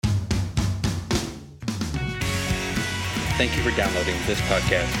Thank you for downloading this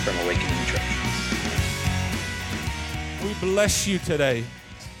podcast from Awakening Church. We bless you today.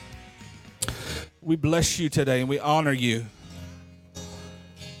 We bless you today, and we honor you.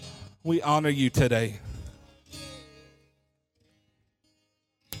 We honor you today.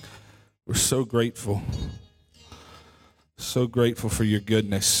 We're so grateful. So grateful for your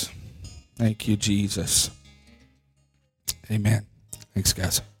goodness. Thank you, Jesus. Amen. Thanks,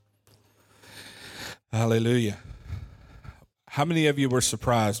 guys. Hallelujah. How many of you were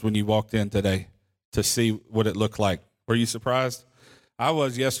surprised when you walked in today to see what it looked like? Were you surprised? I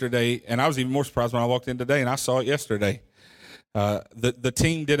was yesterday, and I was even more surprised when I walked in today, and I saw it yesterday. The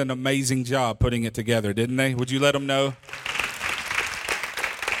team did an amazing job putting it together, didn't they? Would you let them know?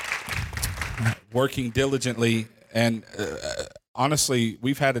 Working diligently, and honestly,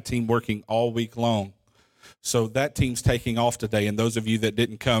 we've had a team working all week long. So that team's taking off today, and those of you that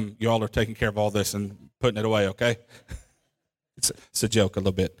didn't come, you all are taking care of all this and putting it away, okay? It's a joke a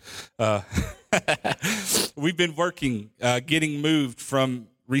little bit. We've been working, getting moved from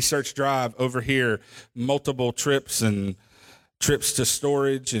Research Drive over here, multiple trips and trips to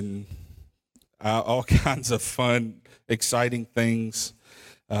storage and all kinds of fun, exciting things.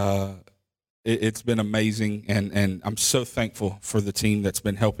 It's been amazing, and I'm so thankful for the team that's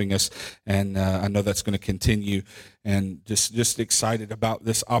been helping us, and I know that's going to continue, and just excited about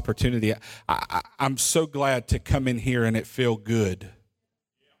this opportunity. I'm so glad to come in here and it feel good.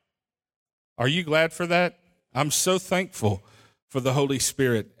 Are you glad for that? I'm so thankful for the Holy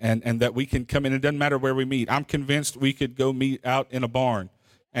Spirit, and that we can come in. It doesn't matter where we meet. I'm convinced we could go meet out in a barn,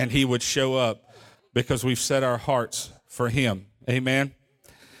 and he would show up because we've set our hearts for him. Amen?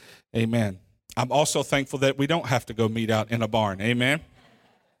 Amen. I'm also thankful that we don't have to go meet out in a barn. Amen.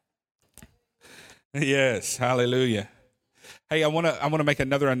 Yes, hallelujah. Hey, I want to make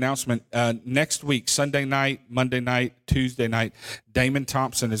another announcement. Next week, Sunday night, Monday night, Tuesday night, Damon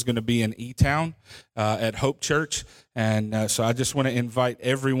Thompson is going to be in E-Town at Hope Church. And so I just want to invite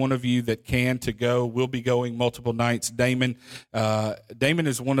every one of you that can to go. We'll be going multiple nights. Damon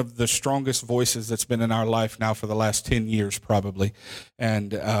is one of the strongest voices that's been in our life now for the last 10 years probably.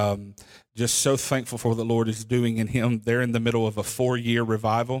 And just so thankful for what the Lord is doing in him. They're in the middle of a 4-year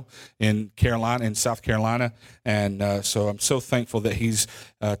revival in South Carolina. And so I'm so thankful that he's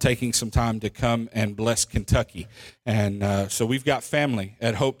taking some time to come and bless Kentucky. And so we've got family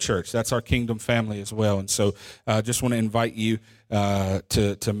at Hope Church. That's our kingdom family as well. And so just want to invite you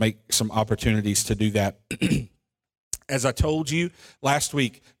to make some opportunities to do that. As I told you last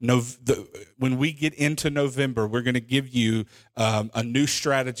week, when we get into November, we're going to give you a new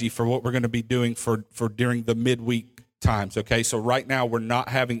strategy for what we're going to be doing for during the midweek times, okay? So right now, we're not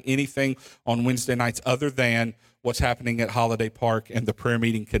having anything on Wednesday nights other than what's happening at Holiday Park and the prayer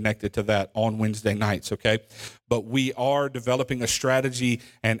meeting connected to that on Wednesday nights, okay? But we are developing a strategy,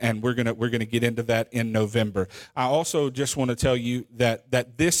 and we're gonna get into that in November. I also just want to tell you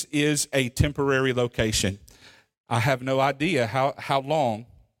that this is a temporary location. I have no idea how long,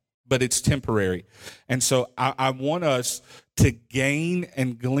 but it's temporary. And so I want us to gain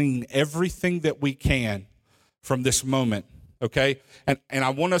and glean everything that we can from this moment, okay? And I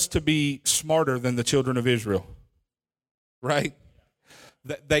want us to be smarter than the children of Israel, right?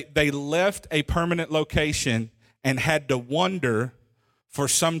 They left a permanent location and had to wander for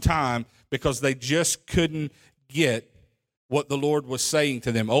some time because they just couldn't get what the Lord was saying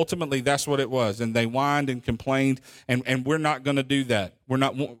to them. Ultimately, that's what it was. And they whined and complained, and we're not going to do that. We're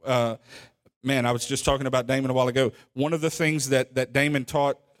not, I was just talking about Damon a while ago. One of the things that Damon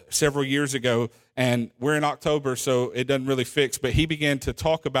taught several years ago, and we're in October, so it doesn't really fix, but he began to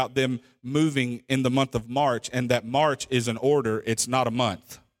talk about them moving in the month of March, and that March is an order, it's not a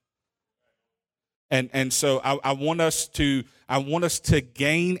month. And so I want us to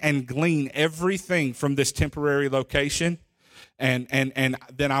gain and glean everything from this temporary location. And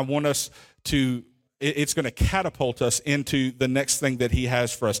then I want us to, it's going to catapult us into the next thing that he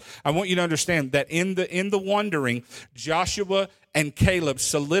has for us. I want you to understand that in the wandering, Joshua and Caleb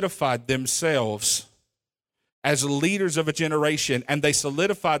solidified themselves as leaders of a generation, and they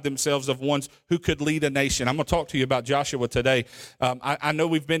solidified themselves of ones who could lead a nation. I'm going to talk to you about Joshua today. I know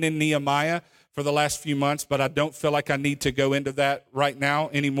we've been in Nehemiah for the last few months, but I don't feel like I need to go into that right now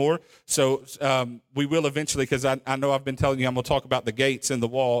anymore. So we will eventually, because I know I've been telling you I'm going to talk about the gates and the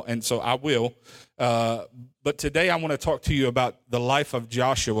wall, and so I will. But today I want to talk to you about the life of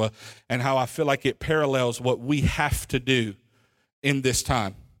Joshua and how I feel like it parallels what we have to do in this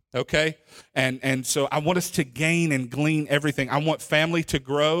time. Okay? And so I want us to gain and glean everything. I want family to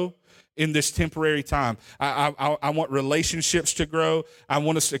grow in this temporary time. I want relationships to grow. I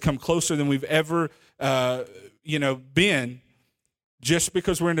want us to come closer than we've ever been, just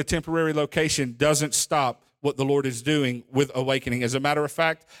because we're in a temporary location doesn't stop what the Lord is doing with Awakening. As a matter of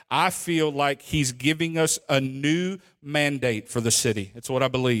fact, I feel like he's giving us a new mandate for the city. It's what I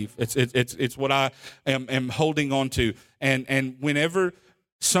believe. It's what I am holding on to. And whenever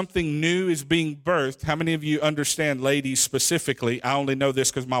something new is being birthed, how many of you understand, ladies specifically? I only know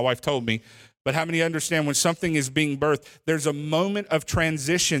this because my wife told me. But how many understand when something is being birthed, there's a moment of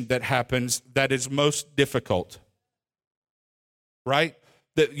transition that happens that is most difficult, right?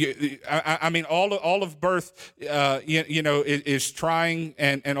 All of birth, is trying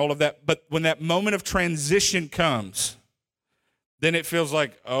and all of that. But when that moment of transition comes, then it feels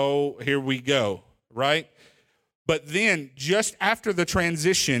like, oh, here we go, right? But then just after the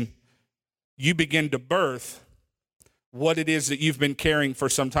transition, you begin to birth what it is that you've been carrying for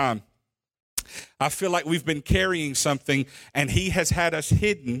some time. I feel like we've been carrying something, and he has had us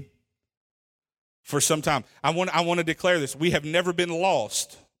hidden for some time. I want to declare this. We have never been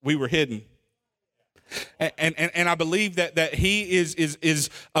lost. We were hidden. And I believe that he is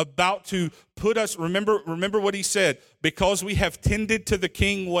about to put us, remember what he said, because we have tended to the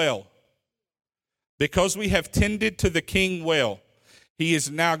king well. Because we have tended to the king well, he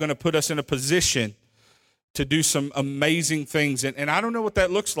is now going to put us in a position to do some amazing things. And I don't know what that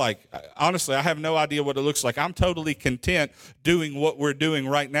looks like. Honestly, I have no idea what it looks like. I'm totally content doing what we're doing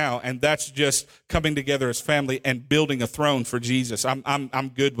right now, and that's just coming together as family and building a throne for Jesus.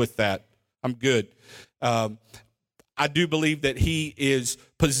 I'm good with that. I'm good. I do believe that he is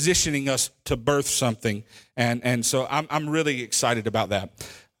positioning us to birth something, and so I'm really excited about that.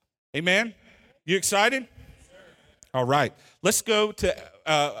 Amen? You excited? All right. Let's go to,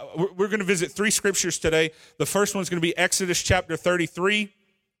 we're going to visit 3 scriptures today. The first one's going to be Exodus chapter 33.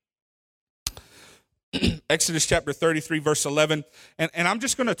 Exodus chapter 33, verse 11. And I'm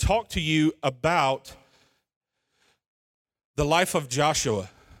just going to talk to you about the life of Joshua.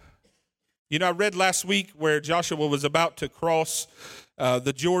 I read last week where Joshua was about to cross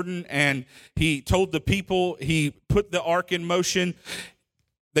the Jordan, and he told the people, he put the ark in motion.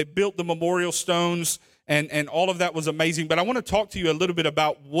 They built the memorial stones. And all of that was amazing. But I want to talk to you a little bit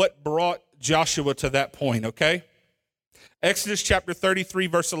about what brought Joshua to that point, okay? Exodus chapter 33,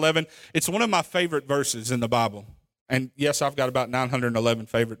 verse 11. It's one of my favorite verses in the Bible. And yes, I've got about 911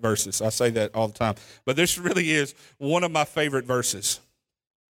 favorite verses. I say that all the time. But this really is one of my favorite verses.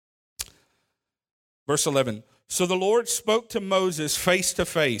 Verse 11. So the Lord spoke to Moses face to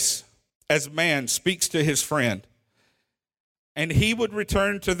face, as man speaks to his friend. And he would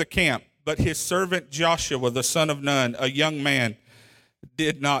return to the camp. But his servant Joshua, the son of Nun, a young man,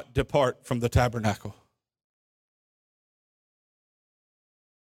 did not depart from the tabernacle.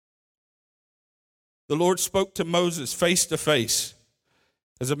 The Lord spoke to Moses face to face,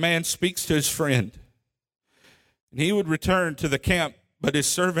 as a man speaks to his friend. And he would return to the camp, but his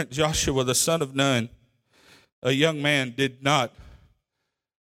servant Joshua, the son of Nun, a young man, did not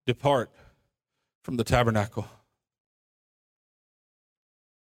depart from the tabernacle.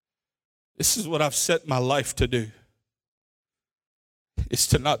 This is what I've set my life to do, is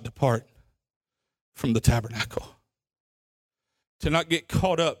to not depart from the tabernacle, to not get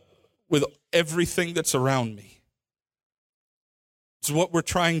caught up with everything that's around me. It's what we're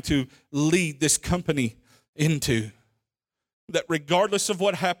trying to lead this company into, that regardless of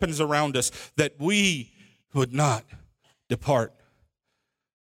what happens around us, that we would not depart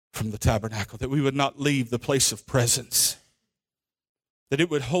from the tabernacle, that we would not leave the place of presence, that it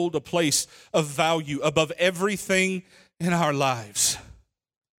would hold a place of value above everything in our lives.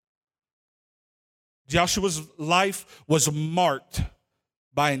 Joshua's life was marked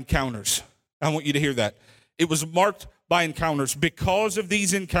by encounters. I want you to hear that. It was marked by encounters. Because of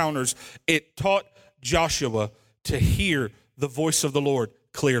these encounters, it taught Joshua to hear the voice of the Lord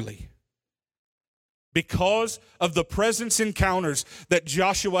clearly. Because of the presence encounters that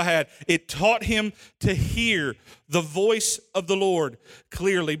Joshua had, it taught him to hear the voice of the Lord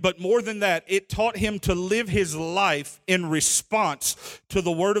clearly. But more than that, it taught him to live his life in response to the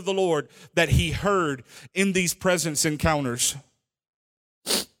word of the Lord that he heard in these presence encounters.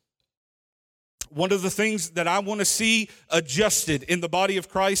 One of the things that I want to see adjusted in the body of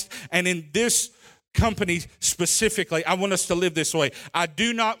Christ and in this company specifically, I want us to live this way. I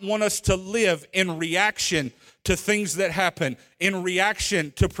do not want us to live in reaction to things that happen, in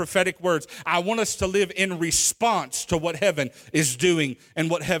reaction to prophetic words. I want us to live in response to what heaven is doing and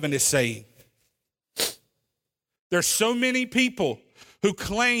what heaven is saying. There's so many people who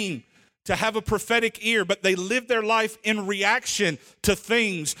claim to have a prophetic ear, but they live their life in reaction to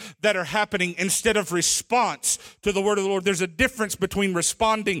things that are happening instead of response to the word of the Lord. There's a difference between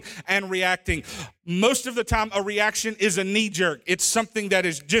responding and reacting. most of the time, a reaction is a knee jerk. It's something that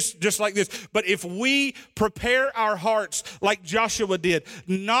is just like this. But if we prepare our hearts like Joshua did,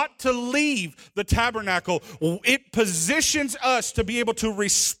 not to leave the tabernacle, it positions us to be able to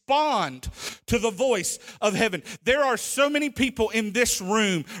respond to the voice of heaven. There are so many people in this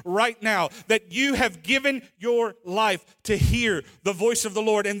room right now that you have given your life to hear the voice of the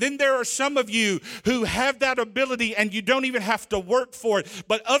Lord. And then there are some of you who have that ability and you don't even have to work for it,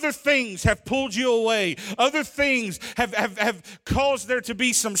 but other things have pulled you away. Other things have caused there to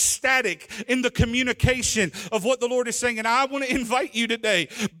be some static in the communication of what the Lord is saying. And I want to invite you today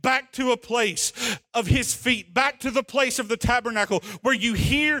back to a place of his feet, back to the place of the tabernacle where you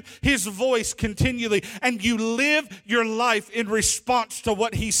hear his voice continually and you live your life in response to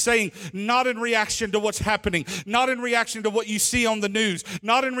what he's saying, not in reaction to what's happening, not in reaction to what you see on the news,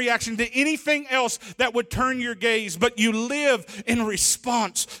 not in reaction to anything else that would turn your gaze, but you live in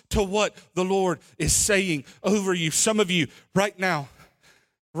response to what the Lord is saying over you. Some of you right now,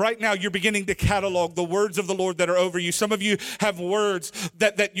 you're beginning to catalog the words of the Lord that are over you. Some of you have words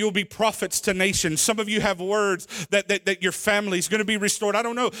that you'll be prophets to nations. Some of you have words that your family is going to be restored. I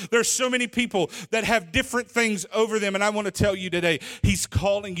don't know. There's so many people that have different things over them. And I want to tell you today, he's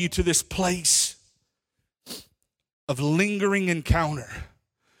calling you to this place of lingering encounter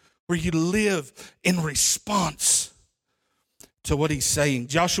where you live in response to what he's saying.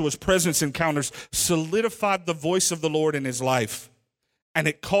 Joshua's presence encounters solidified the voice of the Lord in his life, and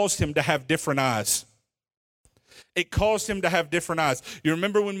it caused him to have different eyes. It caused him to have different eyes. You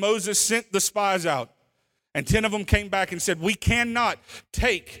remember when Moses sent the spies out, and 10 of them came back and said, we cannot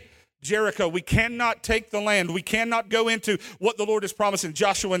take Jericho. We cannot take the land. We cannot go into what the Lord is promising.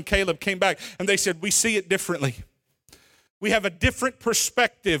 Joshua and Caleb came back, and they said, we see it differently. We have a different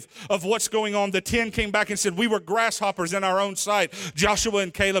perspective of what's going on. The 10 came back and said, we were grasshoppers in our own sight. Joshua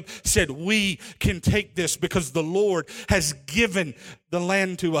and Caleb said, we can take this because the Lord has given the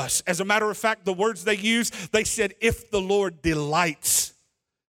land to us. As a matter of fact, the words they used, they said, if the Lord delights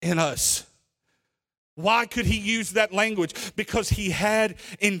in us. Why could he use that language? Because he had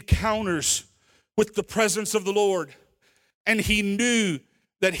encounters with the presence of the Lord, and he knew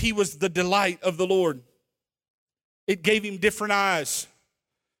that he was the delight of the Lord. It gave him different eyes.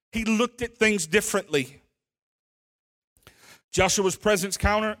 He looked at things differently. Joshua's presence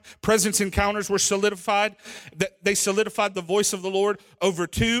encounters were solidified. They solidified the voice of the Lord over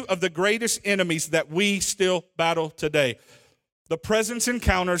two of the greatest enemies that we still battle today. The presence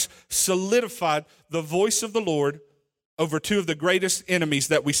encounters solidified the voice of the Lord over two of the greatest enemies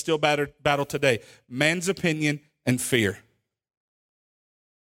that we still battle today: man's opinion and fear.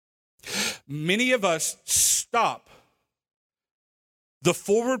 Many of us stop the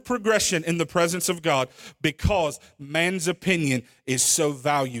forward progression in the presence of God because man's opinion is so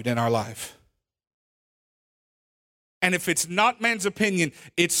valued in our life. And if it's not man's opinion,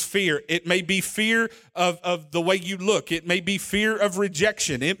 it's fear. It may be fear of the way you look. It may be fear of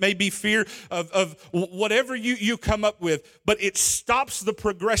rejection. It may be fear of whatever you come up with. But it stops the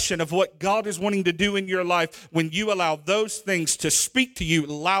progression of what God is wanting to do in your life when you allow those things to speak to you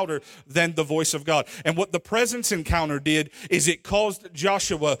louder than the voice of God. And what the presence encounter did is it caused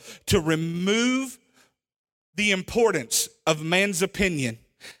Joshua to remove the importance of man's opinion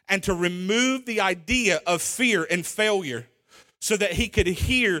and to remove the idea of fear and failure so that he could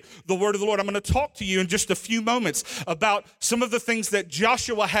hear the word of the Lord. I'm going to talk to you in just a few moments about some of the things that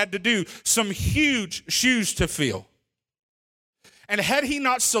Joshua had to do, some huge shoes to fill. And had he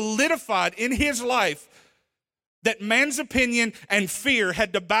not solidified in his life that man's opinion and fear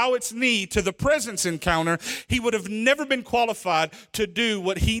had to bow its knee to the presence encounter, he would have never been qualified to do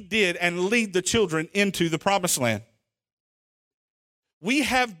what he did and lead the children into the promised land. We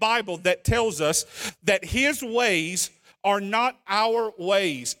have Bible that tells us that his ways are not our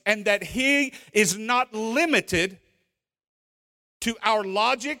ways and that he is not limited to our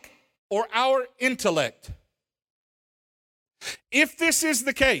logic or our intellect. If this is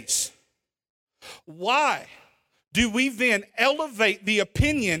the case, why do we then elevate the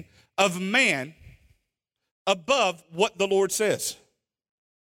opinion of man above what the Lord says?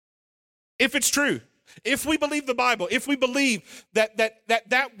 If it's true. If we believe the Bible, if we believe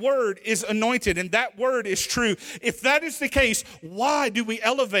that word is anointed and that word is true, if that is the case, why do we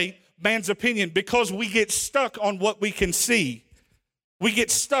elevate man's opinion? Because we get stuck on what we can see. We get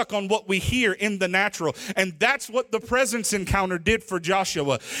stuck on what we hear in the natural. And that's what the presence encounter did for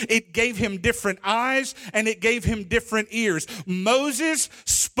Joshua. It gave him different eyes and it gave him different ears. Moses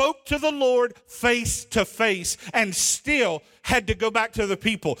spoke spoke to the Lord face to face and still had to go back to the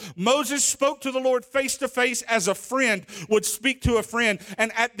people. Moses spoke to the Lord face to face as a friend would speak to a friend.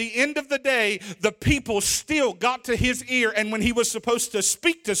 And at the end of the day, the people still got to his ear. And when he was supposed to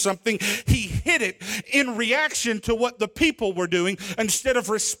speak to something, he hid it in reaction to what the people were doing instead of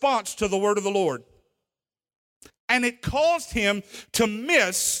response to the word of the Lord. And it caused him to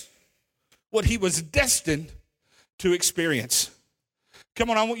miss what he was destined to experience. Come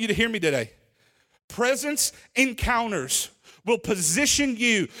on, I want you to hear me today. Presence encounters will position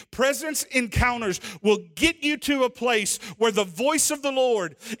you. Presence encounters will get you to a place where the voice of the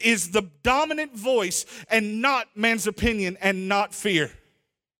Lord is the dominant voice and not man's opinion and not fear.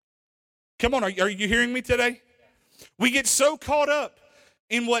 Come on, are you hearing me today? We get so caught up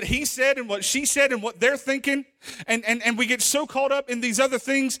in what he said and what she said and what they're thinking, and we get so caught up in these other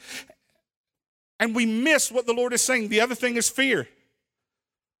things, and we miss what the Lord is saying. The other thing is fear.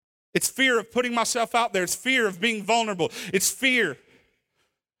 It's fear of putting myself out there. It's fear of being vulnerable. It's fear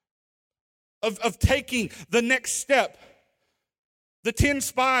of taking the next step. The 10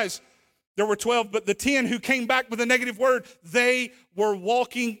 spies, there were 12, but the 10 who came back with a negative word, they were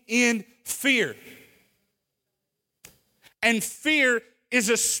walking in fear. And fear is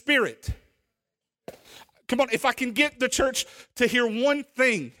a spirit. Come on, if I can get the church to hear one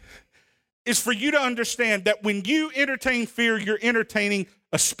thing, is for you to understand that when you entertain fear, you're entertaining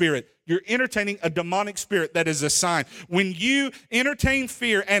a spirit. You're entertaining a demonic spirit that is a sign. When you entertain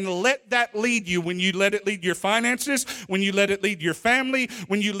fear and let that lead you, when you let it lead your finances, when you let it lead your family,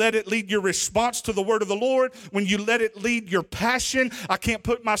 when you let it lead your response to the word of the Lord, when you let it lead your passion, I can't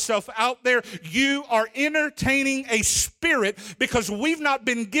put myself out there, you are entertaining a spirit, because we've not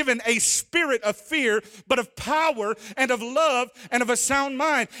been given a spirit of fear, but of power and of love and of a sound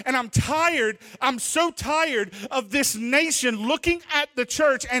mind. And I'm so tired of this nation looking at the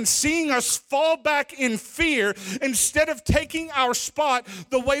church and seeing us fall back in fear instead of taking our spot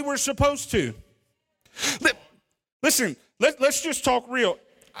the way we're supposed to. Listen, let's just talk real.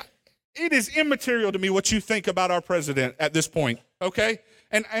 It is immaterial to me what you think about our president at this point, okay?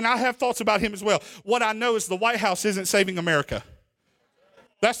 And I have thoughts about him as well. What I know is the White House isn't saving America.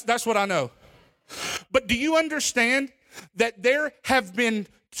 That's what I know. But do you understand that there have been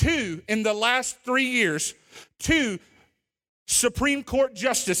in the last 3 years, 2 Supreme Court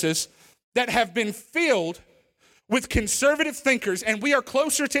justices that have been filled with conservative thinkers, and we are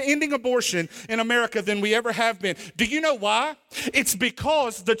closer to ending abortion in America than we ever have been. Do you know why? It's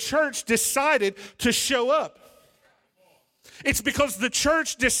because the church decided to show up. It's because the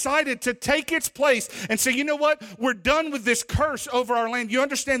church decided to take its place and say, you know what? We're done with this curse over our land. You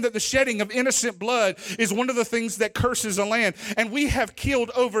understand that the shedding of innocent blood is one of the things that curses a land. And we have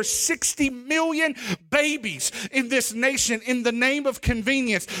killed over 60 million babies in this nation in the name of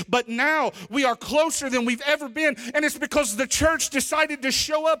convenience. But now we are closer than we've ever been. And it's because the church decided to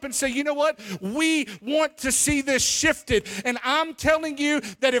show up and say, you know what? We want to see this shifted. And I'm telling you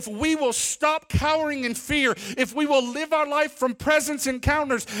that if we will stop cowering in fear, if we will live our life from presence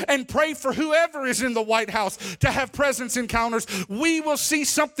encounters and pray for whoever is in the White House to have presence encounters, we will see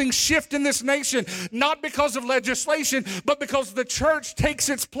something shift in this nation, not because of legislation, but because the church takes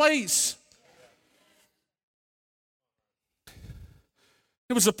its place.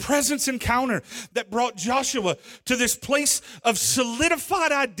 It was a presence encounter that brought Joshua to this place of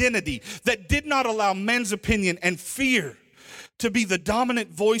solidified identity that did not allow men's opinion and fear to be the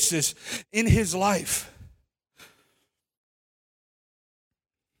dominant voices in his life.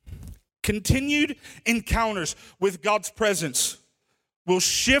 Continued encounters with God's presence will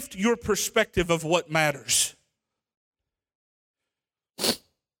shift your perspective of what matters.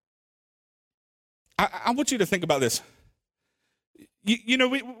 I want you to think about this. You know,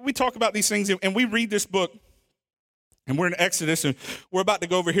 we talk about these things and we read this book, and we're in Exodus, and we're about to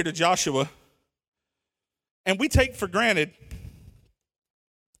go over here to Joshua, and we take for granted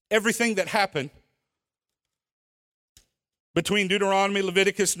everything that happened between Deuteronomy,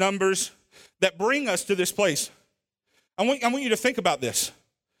 Leviticus, Numbers, that bring us to this place. I want you to think about this.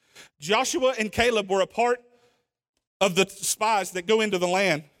 Joshua and Caleb were a part of the spies that go into the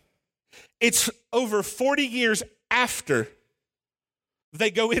land. It's over 40 years after they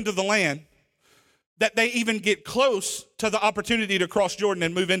go into the land that they even get close to the opportunity to cross Jordan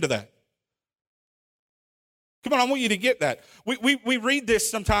and move into that. Come on, I want you to get that. We read this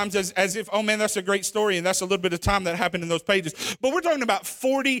sometimes as if, oh man, that's a great story, and that's a little bit of time that happened in those pages. But we're talking about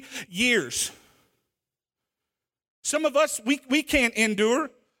 40 years. Some of us, we can't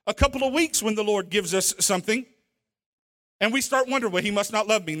endure a couple of weeks when the Lord gives us something, and we start wondering, well, he must not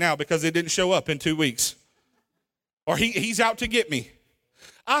love me now because it didn't show up in 2 weeks. Or he's out to get me.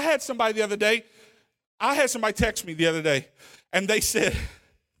 I had somebody text me the other day, and they said,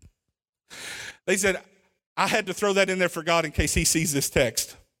 I had to throw that in there for God in case he sees this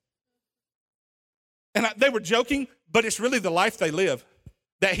text. And they were joking, but it's really the life they live,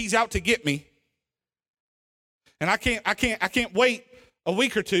 that he's out to get me. And I can't wait a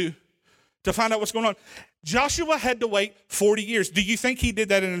week or two to find out what's going on. Joshua had to wait 40 years. Do you think he did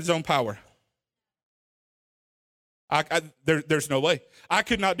that in his own power? There's no way. I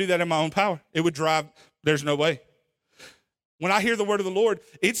could not do that in my own power. It would drive, there's no way. When I hear the word of the Lord,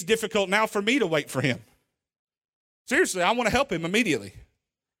 it's difficult now for me to wait for him. Seriously, I want to help him immediately.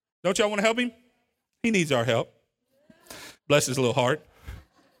 Don't y'all want to help him? He needs our help. Bless his little heart.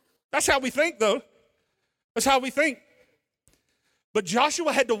 That's how we think, though. That's how we think. But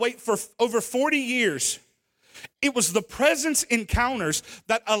Joshua had to wait for over 40 years. It was the presence encounters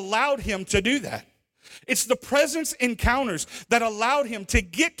that allowed him to do that. It's the presence encounters that allowed him to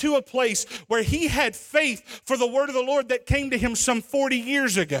get to a place where he had faith for the word of the Lord that came to him some 40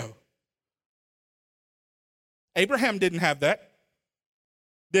 years ago. Abraham didn't have that,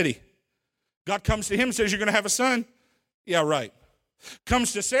 did he? God comes to him and says, you're going to have a son. Yeah, right.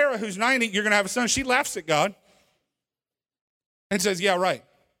 Comes to Sarah, who's 90, you're going to have a son. She laughs at God and says, yeah, right.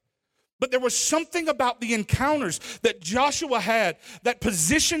 But there was something about the encounters that Joshua had that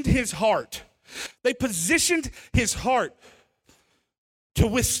positioned his heart. They positioned his heart to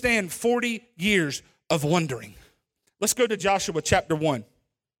withstand 40 years of wondering. Let's go to Joshua chapter 1.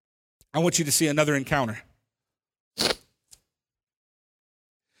 I want you to see another encounter.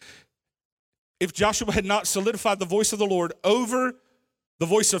 If Joshua had not solidified the voice of the Lord over the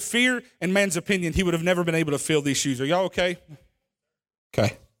voice of fear and man's opinion, he would have never been able to fill these shoes. Are y'all okay?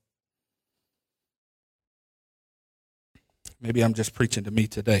 Okay. Maybe I'm just preaching to me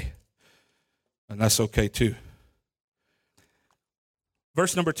today, and that's okay too.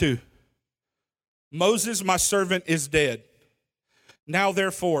 Verse number 2. Moses, my servant, is dead. Now,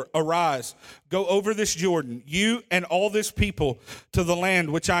 therefore, arise, go over this Jordan, you and all this people, to the land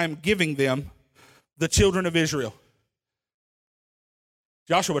which I am giving them, the children of Israel.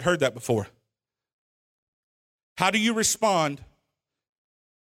 Joshua had heard that before. How do you respond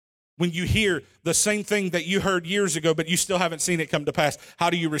when you hear the same thing that you heard years ago, but you still haven't seen it come to pass?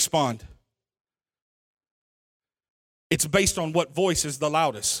 How do you respond? It's based on what voice is the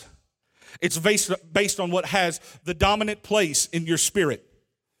loudest. It's based on what has the dominant place in your spirit.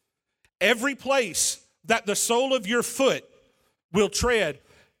 Every place that the sole of your foot will tread,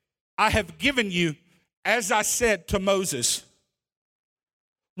 I have given you, as I said to Moses.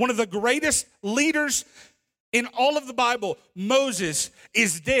 One of the greatest leaders in all of the Bible, Moses,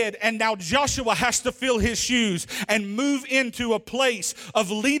 is dead, and now Joshua has to fill his shoes and move into a place of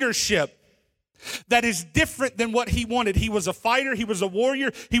leadership that is different than what he wanted. He was a fighter, he was a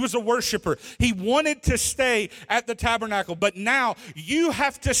warrior, he was a worshiper. He wanted to stay at the tabernacle, but now you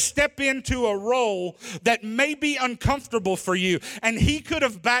have to step into a role that may be uncomfortable for you. And he could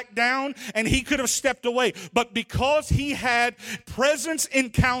have backed down and he could have stepped away, but because he had presence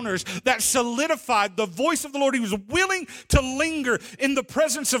encounters that solidified the voice of the Lord, he was willing to linger in the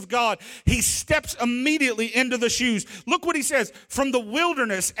presence of God. He steps immediately into the shoes. Look what he says, from the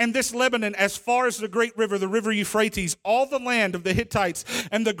wilderness and this Lebanon as far as the great river, the river Euphrates, all the land of the Hittites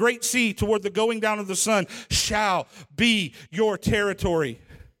and the great sea toward the going down of the sun shall be your territory.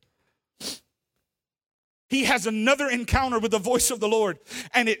 He has another encounter with the voice of the Lord,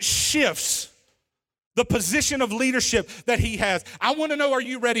 and it shifts the position of leadership that he has. I want to know, are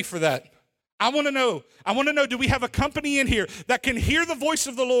you ready for that? I want to know, do we have a company in here that can hear the voice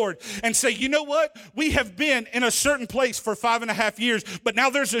of the Lord and say, you know what? We have been in a certain place for 5.5 years, but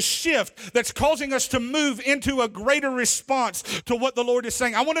now there's a shift that's causing us to move into a greater response to what the Lord is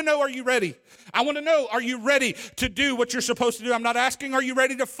saying. I want to know, are you ready? I want to know, are you ready to do what you're supposed to do? I'm not asking, are you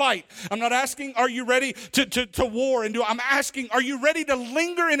ready to fight? I'm not asking, are you ready to war and do? I'm asking, are you ready to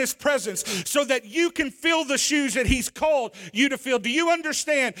linger in his presence so that you can fill the shoes that he's called you to fill? Do you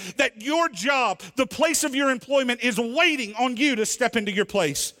understand that your job, the place of your employment, is waiting on you to step into your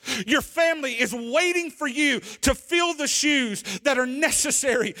place? Your family is waiting for you to fill the shoes that are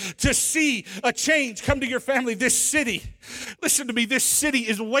necessary to see a change come to your family. This city, listen to me, this city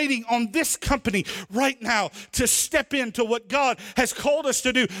is waiting on this company right now to step into what God has called us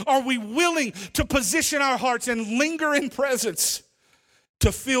to do. Are we willing to position our hearts and linger in presence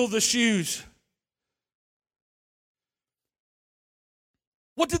to fill the shoes?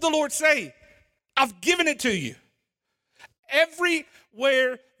 What did the Lord say? I've given it to you.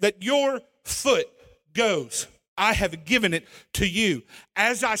 Everywhere that your foot goes, I have given it to you,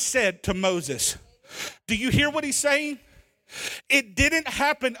 as I said to Moses. Do you hear what he's saying? It didn't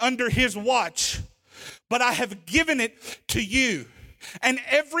happen under his watch, but I have given it to you. And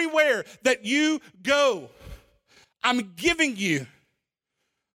everywhere that you go, I'm giving you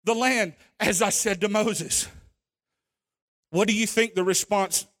the land, as I said to Moses. What do you think the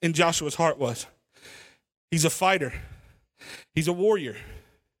response in Joshua's heart was? He's a fighter. He's a warrior.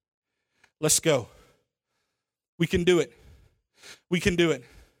 Let's go. We can do it. We can do it.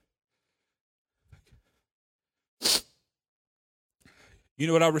 You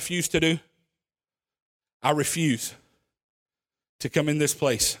know what I refuse to do? I refuse to come in this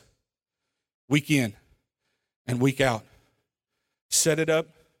place week in and week out, set it up,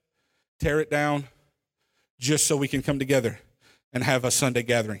 tear it down, just so we can come together and have a Sunday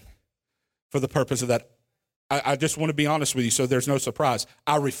gathering for the purpose of that. I just want to be honest with you so there's no surprise.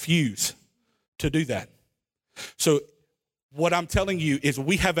 I refuse to do that. So what I'm telling you is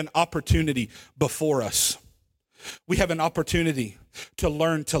we have an opportunity before us. We have an opportunity to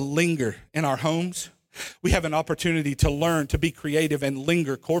learn to linger in our homes. We have an opportunity to learn to be creative and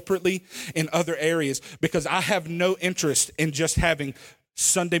linger corporately in other areas, because I have no interest in just having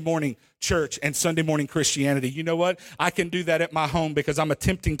Sunday morning church and Sunday morning Christianity. You know what? I can do that at my home because I'm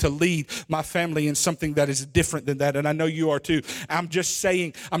attempting to lead my family in something that is different than that. And I know you are too. I'm just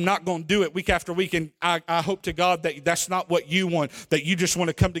saying I'm not going to do it week after week. And I hope to God that that's not what you want, that you just want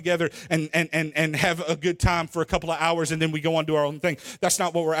to come together and have a good time for a couple of hours and then we go on to our own thing. That's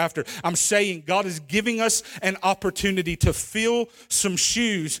not what we're after. I'm saying God is giving us an opportunity to fill some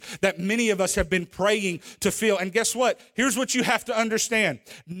shoes that many of us have been praying to fill. And guess what? Here's what you have to understand.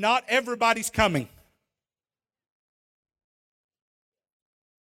 Not everybody's coming.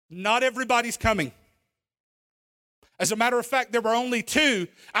 Not everybody's coming. As a matter of fact, there were only 2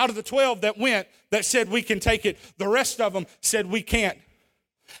 out of the 12 that went that said we can take it. The rest of them said we can't.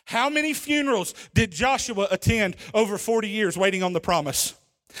 How many funerals did Joshua attend over 40 years waiting on the promise?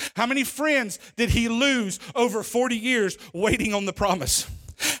 How many friends did he lose over 40 years waiting on the promise?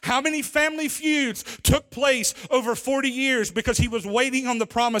 How many family feuds took place over 40 years because he was waiting on the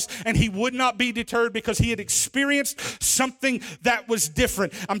promise and he would not be deterred because he had experienced something that was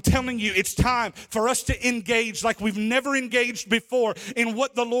different? I'm telling you, it's time for us to engage like we've never engaged before in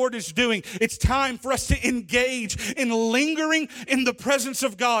what the Lord is doing. It's time for us to engage in lingering in the presence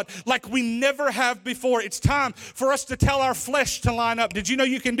of God like we never have before. It's time for us to tell our flesh to line up. Did you know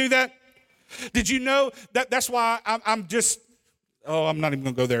you can do that? Did you know that? That's why I'm not even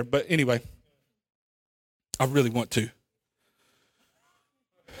going to go there. But anyway, I really want to.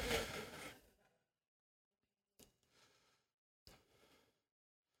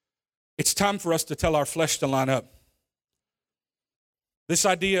 It's time for us to tell our flesh to line up. This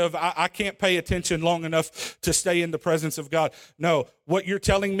idea of I can't pay attention long enough to stay in the presence of God. No, what you're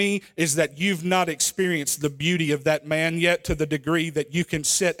telling me is that you've not experienced the beauty of that man yet to the degree that you can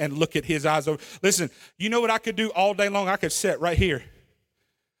sit and look at his eyes. Listen, you know what I could do all day long? I could sit right here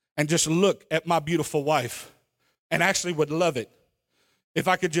and just look at my beautiful wife and actually would love it if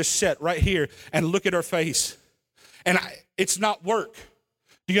I could just sit right here and look at her face. And it's not work.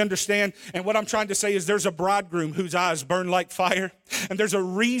 Do you understand? And what I'm trying to say is there's a bridegroom whose eyes burn like fire. And there's a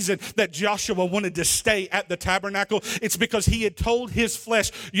reason that Joshua wanted to stay at the tabernacle. It's because he had told his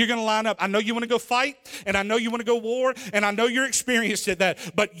flesh, you're going to line up. I know you want to go fight, and I know you want to go war, and I know you're experienced at that,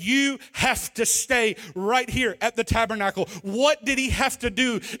 but you have to stay right here at the tabernacle. What did he have to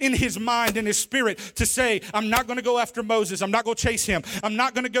do in his mind and his spirit to say, I'm not going to go after Moses. I'm not going to chase him. I'm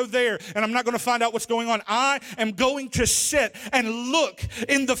not going to go there, and I'm not going to find out what's going on. I am going to sit and look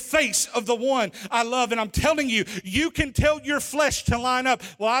in the face of the one I love. And I'm telling you, you can tell your flesh to line up.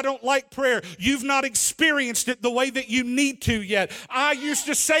 Well, I don't like prayer. You've not experienced it the way that you need to yet. I used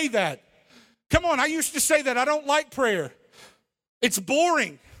to say that. Come on, I used to say that. I don't like prayer. It's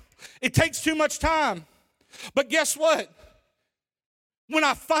boring. It takes too much time. But guess what? When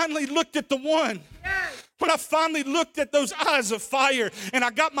I finally looked at the one, when I finally looked at those eyes of fire and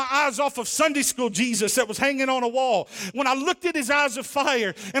I got my eyes off of Sunday school Jesus that was hanging on a wall, when I looked at his eyes of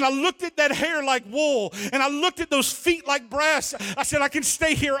fire and I looked at that hair like wool and I looked at those feet like brass, I said, I can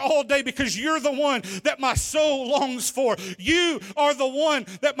stay here all day because you're the one that my soul longs for. You are the one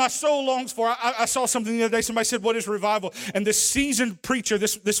that my soul longs for. I saw something the other day. Somebody said, what is revival? And this seasoned preacher,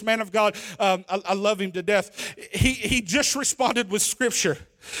 this man of God, I love him to death. He just responded with scripture.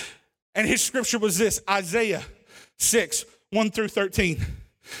 And his scripture was this, Isaiah 6, 1 through 13.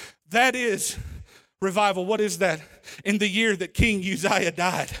 That is revival. What is that? In the year that King Uzziah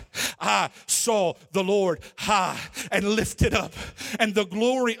died, I saw the Lord high and lifted up, and the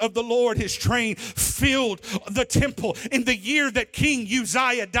glory of the Lord, his train, filled the temple. In the year that King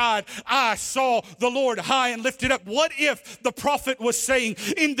Uzziah died, I saw the Lord high and lifted up. What if the prophet was saying,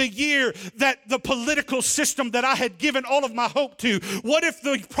 in the year that the political system that I had given all of my hope to, what if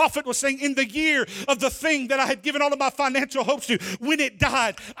the prophet was saying, in the year of the thing that I had given all of my financial hopes to, when it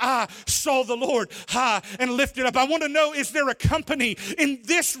died, I saw the Lord high and lifted up. I want to know, is there a company in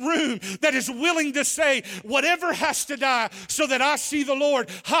this room that is willing to say, whatever has to die so that I see the Lord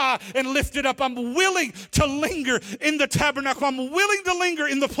high and lifted up? I'm willing to linger in the tabernacle. I'm willing to linger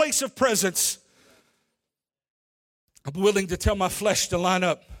in the place of presence. I'm willing to tell my flesh to line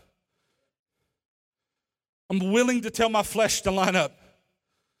up. I'm willing to tell my flesh to line up.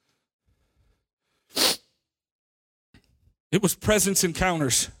 It was presence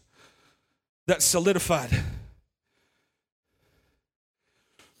encounters that solidified.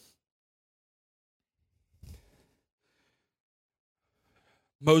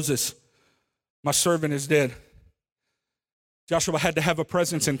 Moses, my servant, is dead. Joshua had to have a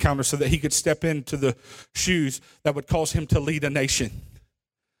presence encounter so that he could step into the shoes that would cause him to lead a nation.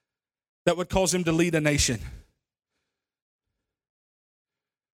 That would cause him to lead a nation.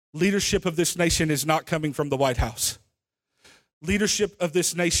 Leadership of this nation is not coming from the White House. Leadership of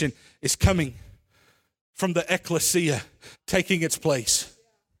this nation is coming from the ecclesia taking its place.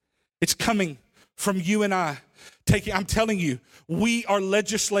 It's coming from you and I. I'm telling you, we are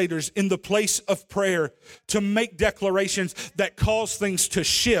legislators in the place of prayer to make declarations that cause things to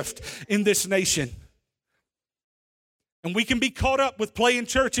shift in this nation. And we can be caught up with playing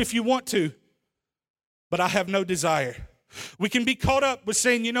church if you want to, but I have no desire. We can be caught up with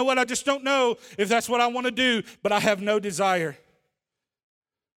saying, you know what, I just don't know if that's what I want to do, but I have no desire.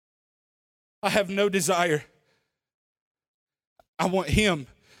 I have no desire. I want him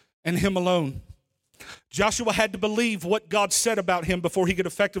and him alone. Joshua had to believe what God said about him before he could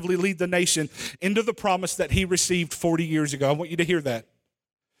effectively lead the nation into the promise that he received 40 years ago. I want you to hear that.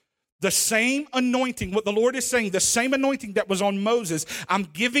 The same anointing, what the Lord is saying, the same anointing that was on Moses, I'm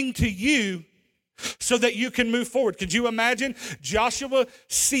giving to you so that you can move forward. Could you imagine Joshua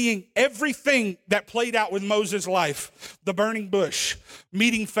seeing everything that played out with Moses' life? The burning bush,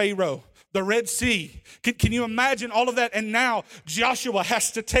 meeting Pharaoh, the Red Sea. Can you imagine all of that? And now Joshua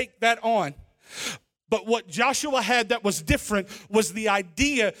has to take that on. But what Joshua had that was different was the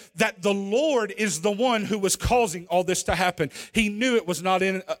idea that the Lord is the one who was causing all this to happen. He knew it was not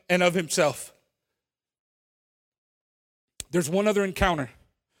in and of himself. There's one other encounter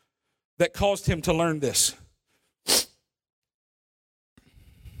that caused him to learn this.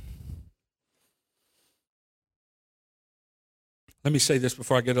 Let me say this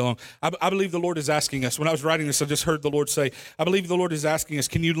before I get along. I believe the Lord is asking us. When I was writing this, I just heard the Lord say, I believe the Lord is asking us,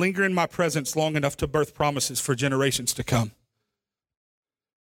 can you linger in my presence long enough to birth promises for generations to come?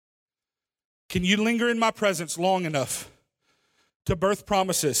 Can you linger in my presence long enough to birth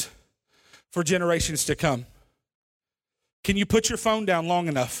promises for generations to come? Can you put your phone down long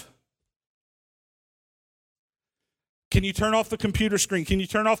enough? Can you turn off the computer screen? Can you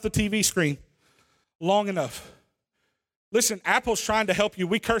turn off the TV screen long enough? Listen, Apple's trying to help you.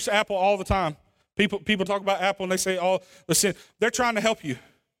 We curse Apple all the time. People talk about Apple and they say, oh, listen, they're trying to help you.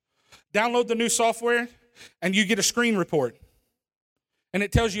 Download the new software and you get a screen report. And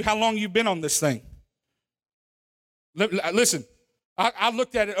it tells you how long you've been on this thing. Listen, I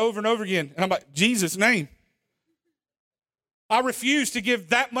looked at it over and over again and I'm like, Jesus' name. I refuse to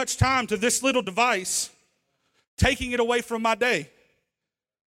give that much time to this little device, taking it away from my day.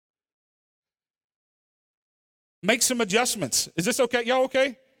 Make some adjustments. Is this okay? Y'all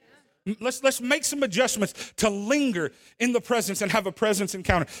okay? Let's make some adjustments to linger in the presence and have a presence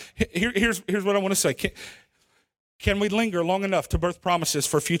encounter. Here's what I want to say. Can we linger long enough to birth promises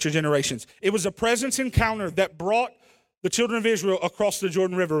for future generations? It was a presence encounter that brought the children of Israel across the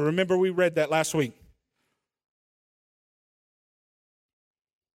Jordan River. Remember, we read that last week.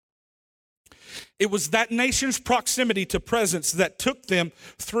 It was that nation's proximity to presence that took them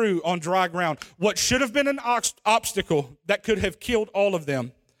through on dry ground. What should have been an obstacle that could have killed all of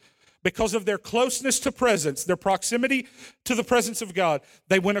them, because of their closeness to presence, their proximity to the presence of God,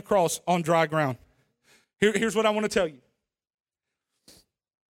 they went across on dry ground. Here's what I want to tell you.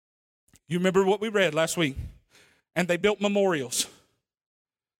 You remember what we read last week? And they built memorials.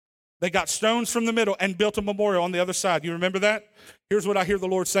 They got stones from the middle and built a memorial on the other side. You remember that? Here's what I hear the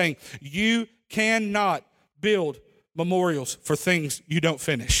Lord saying. You cannot build memorials for things you don't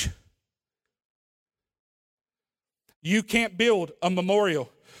finish. You can't build a memorial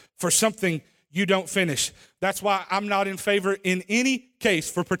for something you don't finish. That's why I'm not in favor in any case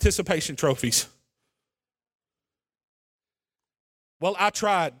for participation trophies. Well, I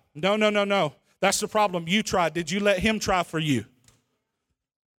tried. No. That's the problem. You tried. Did you let him try for you?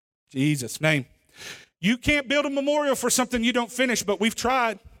 Jesus' name. You can't build a memorial for something you don't finish, but we've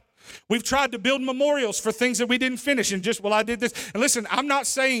tried. We've tried to build memorials for things that we didn't finish and just, well, I did this. And listen, I'm not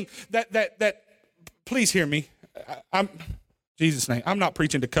saying that please hear me. I'm Jesus' name. I'm not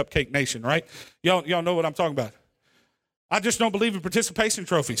preaching to Cupcake Nation, right? Y'all know what I'm talking about. I just don't believe in participation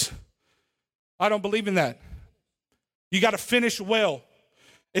trophies. I don't believe in that. You got to finish well.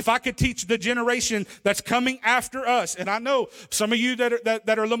 If I could teach the generation that's coming after us, and I know some of you that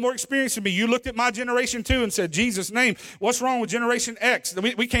are a little more experienced than me, you looked at my generation too and said, Jesus' name, what's wrong with Generation X?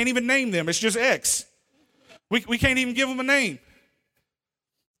 We can't even name them. It's just X. We can't even give them a name.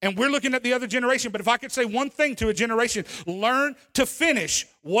 And we're looking at the other generation. But if I could say one thing to a generation, learn to finish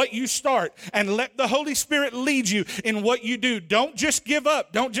what you start and let the Holy Spirit lead you in what you do. Don't just give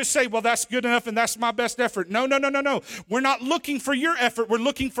up. Don't just say, well, that's good enough and that's my best effort. No. We're not looking for your effort. We're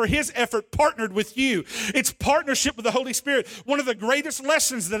looking for his effort partnered with you. It's partnership with the Holy Spirit. One of the greatest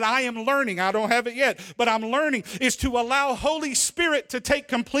lessons that I am learning, I don't have it yet, but I'm learning, is to allow Holy Spirit to take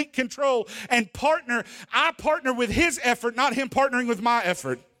complete control and partner. I partner with his effort, not him partnering with my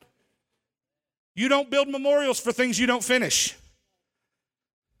effort. You don't build memorials for things you don't finish.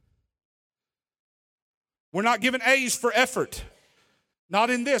 We're not giving A's for effort. Not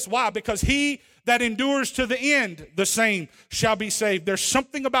in this. Why? Because he that endures to the end, the same shall be saved. There's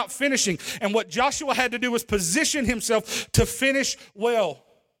something about finishing. And what Joshua had to do was position himself to finish well.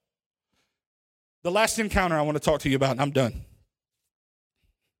 The last encounter I want to talk to you about, and I'm done.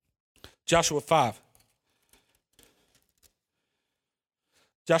 Joshua 5.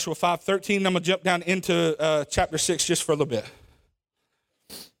 Joshua 5:13, I'm going to jump down into chapter 6 just for a little bit.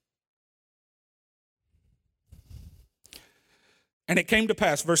 And it came to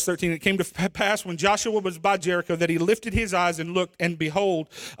pass, verse 13, it came to pass when Joshua was by Jericho that he lifted his eyes and looked, and behold,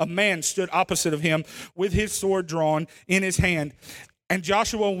 a man stood opposite of him with his sword drawn in his hand. And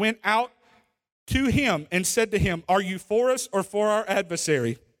Joshua went out to him and said to him, are you for us or for our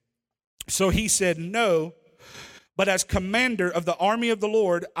adversary? So he said, no. But as commander of the army of the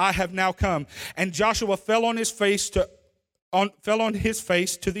Lord, I have now come. And Joshua fell on his face to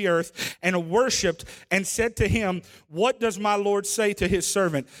the earth and worshipped and said to him, what does my Lord say to his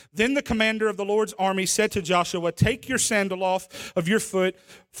servant? Then the commander of the Lord's army said to Joshua, take your sandal off of your foot,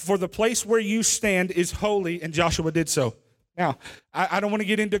 for the place where you stand is holy. And Joshua did so. Now, I don't want to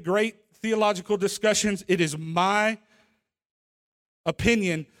get into great theological discussions. It is my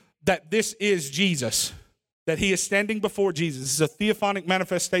opinion that this is Jesus. That he is standing before Jesus. This is a theophanic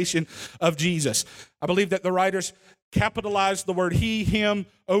manifestation of Jesus. I believe that the writers capitalized the word he, him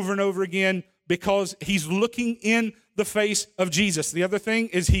over and over again because he's looking in the face of Jesus. The other thing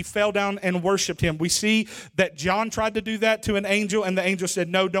is he fell down and worshiped him. We see that John tried to do that to an angel, and the angel said,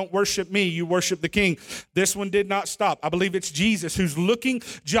 no, don't worship me. You worship the king. This one did not stop. I believe it's Jesus who's looking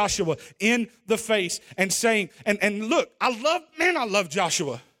Joshua in the face and saying, and look, I love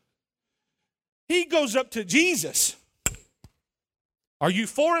Joshua. He goes up to Jesus. Are you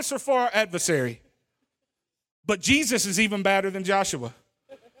for us or for our adversary? But Jesus is even badder than Joshua.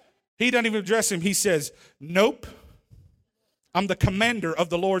 He doesn't even address him. He says, nope, I'm the commander of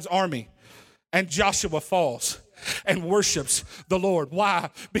the Lord's army. And Joshua falls and worships the Lord. Why?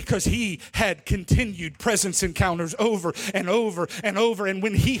 Because he had continued presence encounters over and over and over. And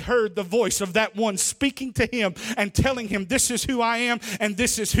when he heard the voice of that one speaking to him and telling him, this is who I am and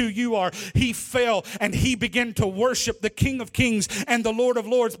this is who you are, he fell and he began to worship the King of Kings and the Lord of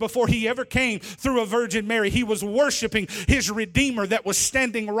Lords before he ever came through a Virgin Mary. He was worshiping his Redeemer that was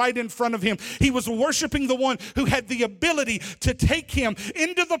standing right in front of him. He was worshiping the one who had the ability to take him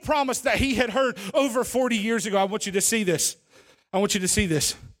into the promise that he had heard over 40 years ago. I want you to see this. I want you to see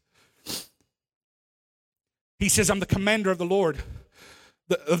this. He says, I'm the commander of the Lord,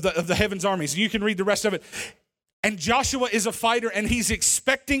 of the heaven's armies. You can read the rest of it. And Joshua is a fighter, and he's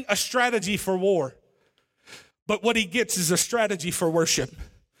expecting a strategy for war. But what he gets is a strategy for worship.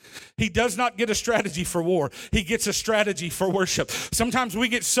 He does not get a strategy for war. He gets a strategy for worship. Sometimes we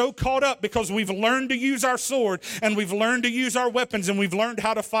get so caught up because we've learned to use our sword and we've learned to use our weapons and we've learned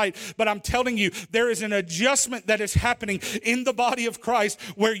how to fight. But I'm telling you, there is an adjustment that is happening in the body of Christ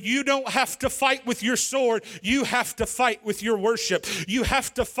where you don't have to fight with your sword. You have to fight with your worship. You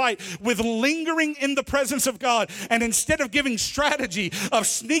have to fight with lingering in the presence of God. And instead of giving strategy of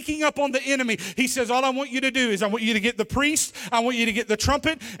sneaking up on the enemy, he says, all I want you to do is I want you to get the priest, I want you to get the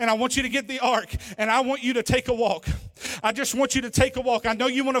trumpet, and I want want you to get the ark, and I want you to take a walk. I just want you to take a walk. I know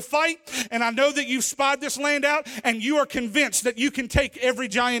you want to fight, and I know that you've spied this land out, and you are convinced that you can take every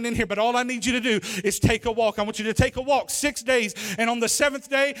giant in here, but all I need you to do is take a walk. I want you to take a walk 6 days, and on the 7th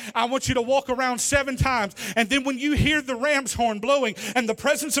day, I want you to walk around 7 times, and then when you hear the ram's horn blowing and the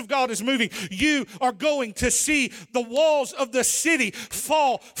presence of God is moving, you are going to see the walls of the city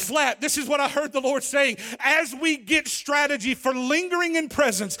fall flat. This is what I heard the Lord saying. As we get strategy for lingering in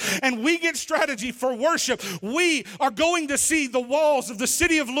presence, and we get strategy for worship, we are going to see the walls of the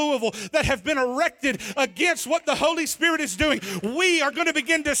city of Louisville that have been erected against what the Holy Spirit is doing. We are going to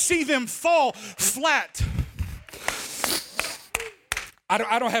begin to see them fall flat.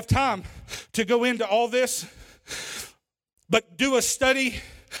 I don't have time to go into all this, but do a study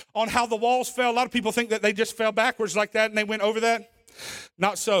on how the walls fell. A lot of people think that they just fell backwards like that and they went over that.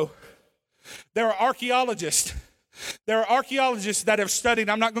 Not so. There are archaeologists. There are archaeologists that have studied.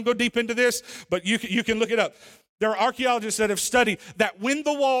 I'm not going to go deep into this, but you can look it up. There are archaeologists that have studied that when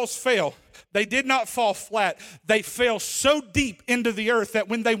the walls fell, they did not fall flat. They fell so deep into the earth that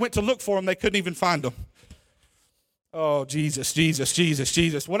when they went to look for them, they couldn't even find them. Oh, Jesus.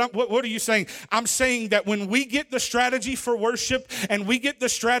 What are you saying? I'm saying that when we get the strategy for worship and we get the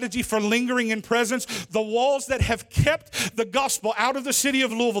strategy for lingering in presence, the walls that have kept the gospel out of the city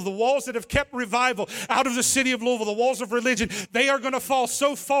of Louisville, the walls that have kept revival out of the city of Louisville, the walls of religion, they are going to fall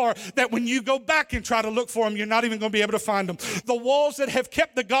so far that when you go back and try to look for them, you're not even going to be able to find them. The walls that have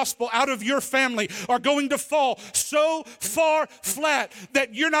kept the gospel out of your family are going to fall so far flat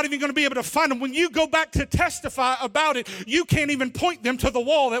that you're not even going to be able to find them. When you go back to testify about it, you can't even point them to the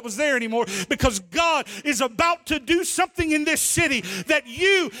wall that was there anymore, because God is about to do something in this city that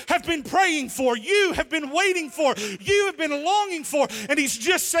you have been praying for, you have been waiting for, you have been longing for, and he's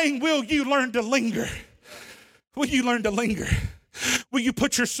just saying, will you learn to linger? Will you learn to linger? Will you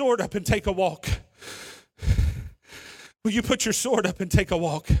put your sword up and take a walk? Will you put your sword up and take a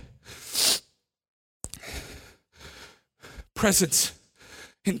walk? Presence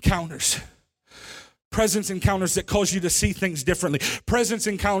encounters. Presence encounters that cause you to see things differently. Presence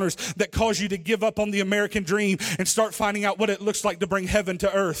encounters that cause you to give up on the American dream and start finding out what it looks like to bring heaven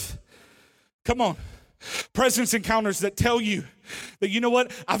to earth. Come on. Presence encounters that tell you that, you know what,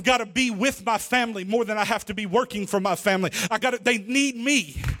 I've got to be with my family more than I have to be working for my family. They need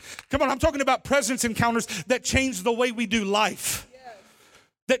me. Come on, I'm talking about presence encounters that change the way we do life.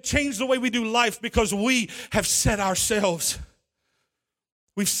 That change the way we do life because we have set ourselves.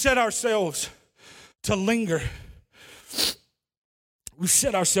 We've set ourselves to linger. We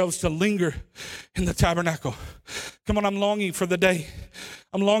set ourselves to linger in the tabernacle. Come on, I'm longing for the day.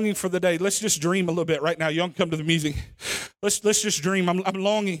 I'm longing for the day. Let's just dream a little bit right now. You don't come to the music. Let's just dream. I'm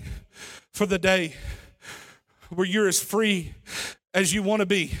longing for the day where you're as free as you want to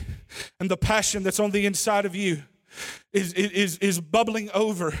be, and the passion that's on the inside of you is bubbling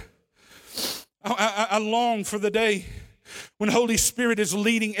over. I long for the day when Holy Spirit is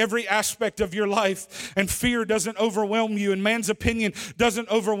leading every aspect of your life and fear doesn't overwhelm you and man's opinion doesn't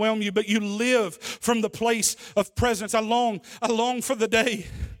overwhelm you, but you live from the place of presence. I long for the day.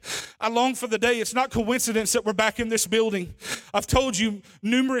 I long for the day. It's not coincidence that we're back in this building. I've told you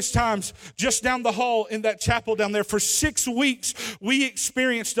numerous times, just down the hall in that chapel down there, for 6 weeks, we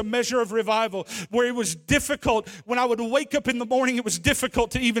experienced a measure of revival where it was difficult. When I would wake up in the morning, it was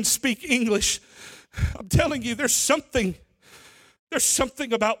difficult to even speak English. I'm telling you, there's something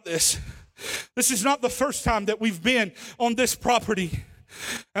about this. This is not the first time that we've been on this property.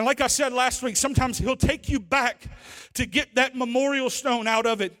 And like I said last week, sometimes he'll take you back to get that memorial stone out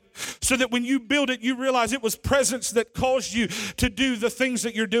of it so that when you build it, you realize it was presence that caused you to do the things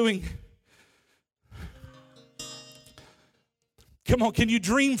that you're doing. Come on, can you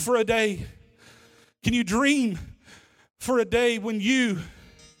dream for a day? Can you dream for a day when you're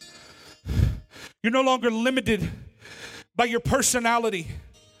no longer limited by your personality,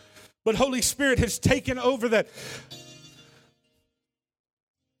 but Holy Spirit has taken over that.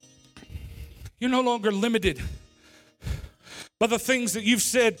 You're no longer limited by the things that you've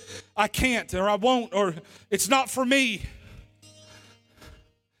said, I can't, or I won't, or it's not for me.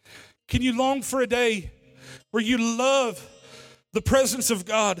 Can you long for a day where you love the presence of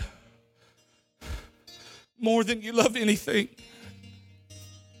God more than you love anything?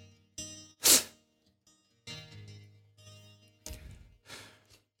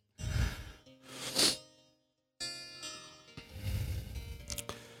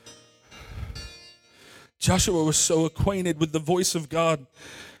 Joshua was so acquainted with the voice of God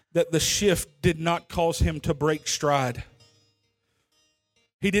that the shift did not cause him to break stride.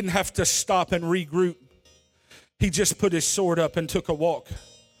 He didn't have to stop and regroup. He just put his sword up and took a walk.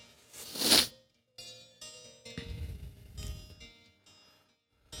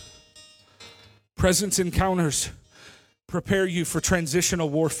 Presence encounters prepare you for transitional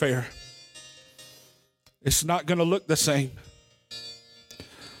warfare. It's not going to look the same.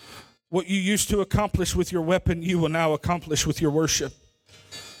 What you used to accomplish with your weapon, you will now accomplish with your worship.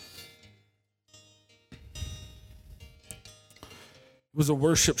 It was a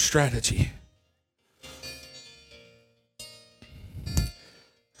worship strategy.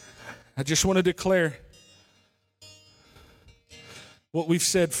 I just want to declare what we've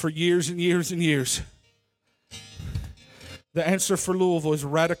said for years and years and years. The answer for Louisville is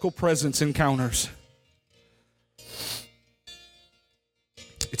radical presence encounters.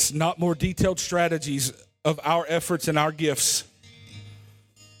 It's not more detailed strategies of our efforts and our gifts.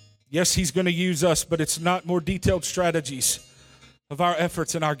 Yes, he's going to use us, but it's not more detailed strategies of our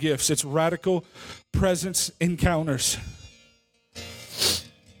efforts and our gifts. It's radical presence encounters.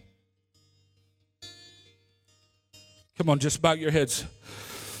 Come on, just bow your heads.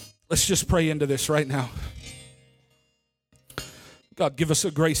 Let's just pray into this right now. God, give us a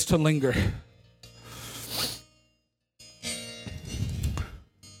grace to linger.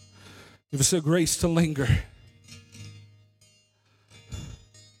 Give us a grace to linger.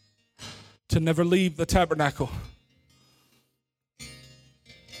 To never leave the tabernacle.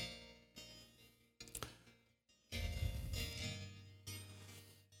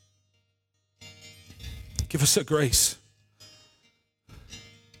 Give us a grace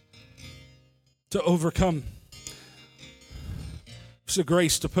to overcome. Give us a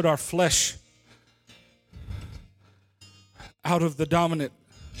grace to put our flesh out of the dominant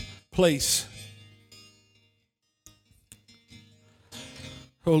place.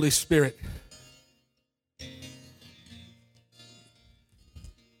 Holy Spirit,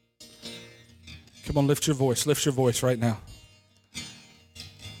 come on, lift your voice right now.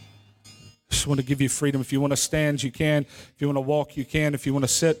 Just want to give you freedom. If you want to stand, you can. If you want to walk, you can. If you want to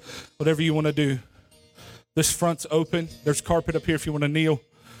sit, whatever you want to do. This front's open. There's carpet up here if you want to kneel.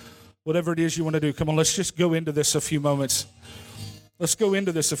 Whatever it is you want to do. Come on, let's just go into this a few moments. Let's go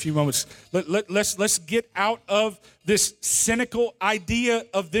into this a few moments. Let's get out of this cynical idea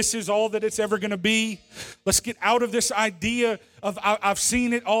of this is all that it's ever going to be. Let's get out of this idea of I've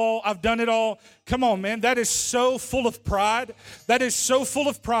seen it all, I've done it all. Come on, man. That is so full of pride. That is so full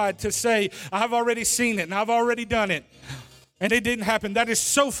of pride to say, I've already seen it and I've already done it. And it didn't happen. That is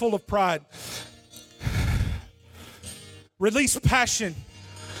so full of pride. Release passion.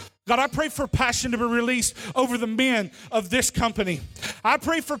 God, I pray for passion to be released over the men of this company. I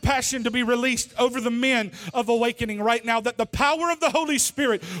pray for passion to be released over the men of Awakening right now, that the power of the Holy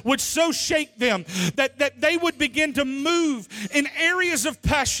Spirit would so shake them that they would begin to move in areas of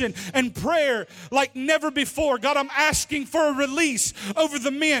passion and prayer like never before. God, I'm asking for a release over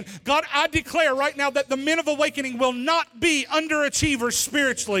the men. God, I declare right now that the men of Awakening will not be underachievers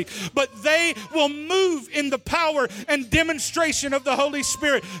spiritually, but they will move in the power and demonstration of the Holy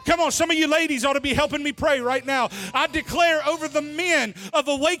Spirit. Come on, some of you ladies ought to be helping me pray right now. I declare over the men of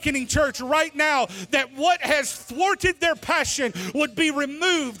Awakening Church right now that what has thwarted their passion would be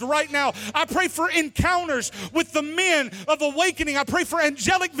removed right now. I pray for encounters with the men of Awakening. I pray for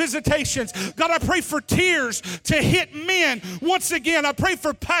angelic visitations. God, I pray for tears to hit men once again. I pray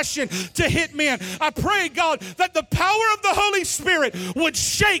for passion to hit men. I pray, God, that the power of the Holy Spirit would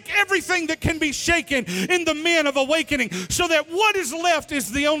shake everything that can be shaken in the men of Awakening, so that what is left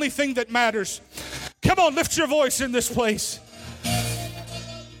is the only thing that matters. Come on, lift your voice in this place.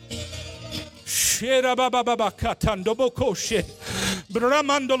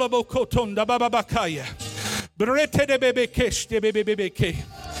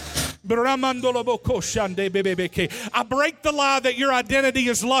 I break the lie that your identity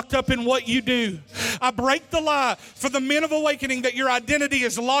is locked up in what you do. I break the lie for the men of Awakening that your identity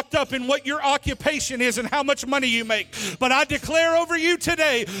is locked up in what your occupation is and how much money you make. But I declare over you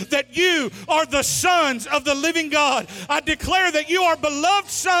today that you are the sons of the living God. I declare that you are beloved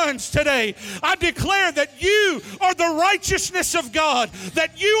sons today. I declare that you are the righteousness of God,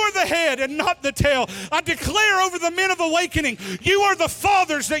 that you are the head and not the tail. I declare over the men of Awakening, you are the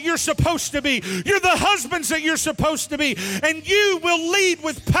fathers that you're supposed to be. You're the husbands that you're supposed to be. And you will lead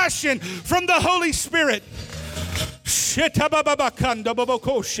with passion from the Holy Spirit.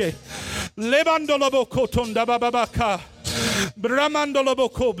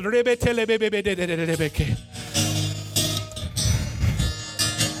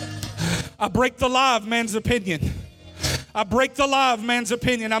 I break the lie of man's opinion. I break the lie of man's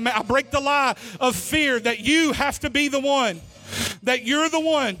opinion. I break the lie of fear that you have to be the one, that you're the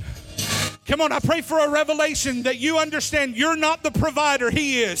one. Come on, I pray for a revelation that you understand you're not the provider,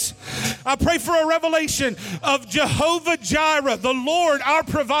 He is. I pray for a revelation of Jehovah Jireh, the Lord, our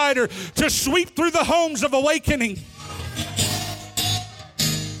provider, to sweep through the homes of awakening.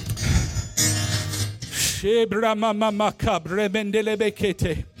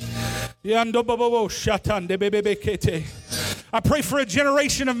 I pray for a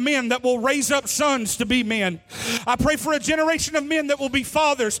generation of men that will raise up sons to be men. I pray for a generation of men that will be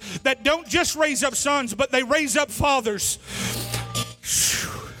fathers, that don't just raise up sons, but they raise up fathers.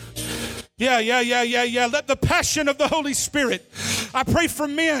 Yeah. Let the passion of the Holy Spirit. I pray for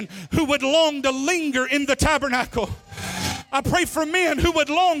men who would long to linger in the tabernacle. I pray for men who would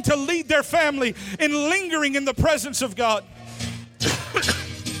long to lead their family in lingering in the presence of God.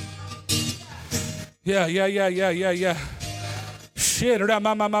 Yeah.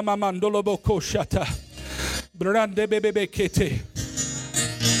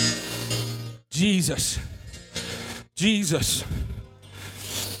 Jesus.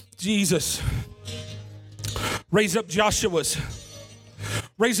 Raise up Joshua's.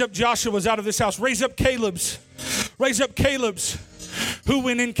 Raise up Joshua's out of this house. Raise up Caleb's. Who,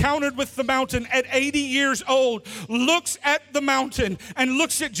 when encountered with the mountain at 80 years old, looks at the mountain and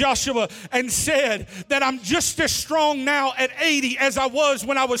looks at Joshua and said that I'm just as strong now at 80 as I was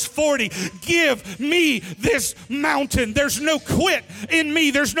when I was 40. Give me this mountain. There's no quit in me.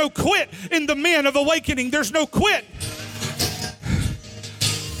 There's no quit in the men of awakening. There's no quit.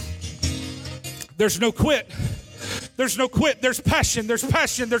 There's no quit. There's no quit. There's passion. There's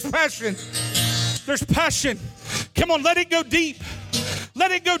passion. There's passion. There's passion. Come on, let it go deep.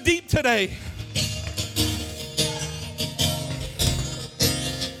 Let it go deep today.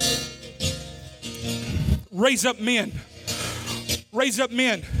 Raise up men. Raise up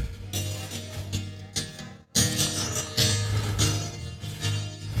men.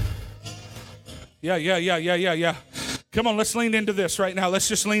 Yeah. Come on, let's lean into this right now. Let's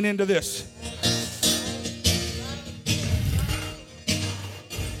just lean into this.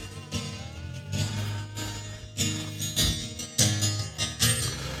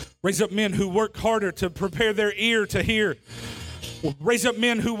 Raise up men who work harder to prepare their ear to hear. Raise up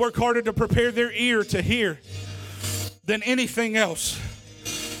men who work harder to prepare their ear to hear than anything else.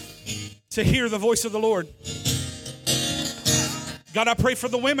 To hear the voice of the Lord. God, I pray for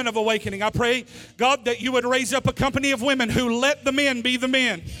the women of awakening. I pray, God, that you would raise up a company of women who let the men be the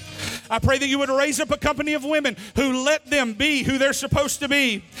men. I pray that you would raise up a company of women who let them be who they're supposed to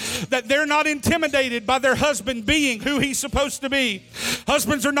be. That they're not intimidated by their husband being who he's supposed to be.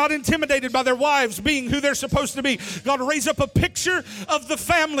 Husbands are not intimidated by their wives being who they're supposed to be. God, raise up a picture of the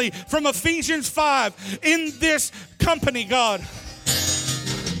family from Ephesians 5 in this company, God.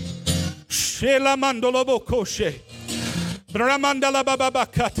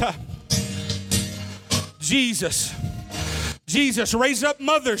 Jesus, raise up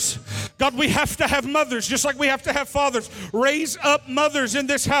mothers. God, we have to have mothers just like we have to have fathers. Raise up mothers in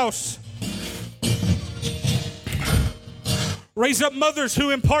this house. Raise up mothers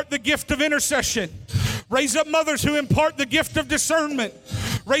who impart the gift of intercession. Raise up mothers who impart the gift of discernment.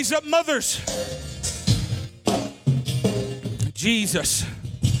 Raise up mothers. Jesus.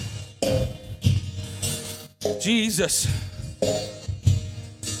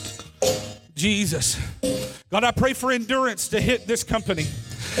 God, I pray for endurance to hit this company.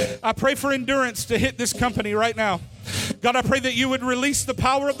 I pray for endurance to hit this company right now. God, I pray that you would release the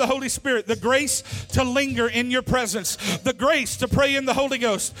power of the Holy Spirit, the grace to linger in your presence, the grace to pray in the Holy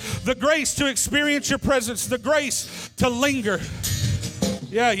Ghost, the grace to experience your presence, the grace to linger.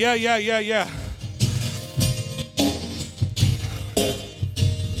 Yeah.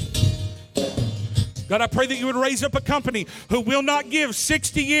 God, I pray that you would raise up a company who will not give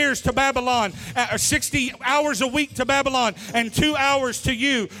 60 years to Babylon, or 60 hours a week to Babylon, and 2 hours to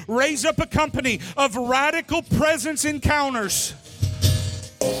you. Raise up a company of radical presence encounters.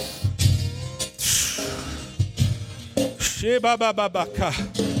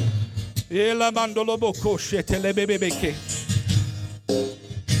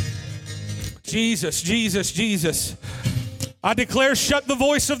 Jesus. I declare, shut the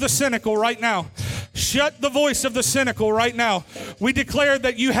voice of the cynical right now. Shut the voice of the cynical right now. We declare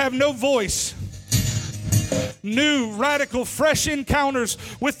that you have no voice. New, radical, fresh encounters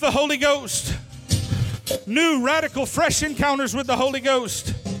with the Holy Ghost. New, radical, fresh encounters with the Holy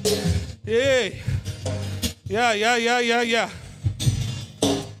Ghost. Yeah.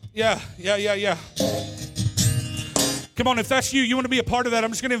 Come on, if that's you want to be a part of that, I'm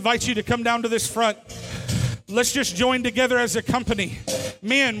just going to invite you to come down to this front. Let's just join together as a company.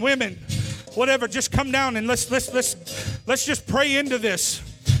 Men, women, whatever, just come down and let's just pray into this.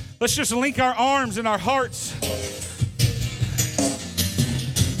 Let's just link our arms and our hearts.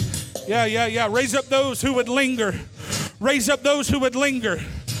 Yeah. Raise up those who would linger. Raise up those who would linger.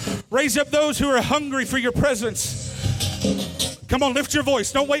 Raise up those who are hungry for your presence. Come on, lift your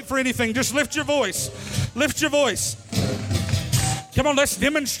voice. Don't wait for anything. Just lift your voice. Lift your voice. Come on, let's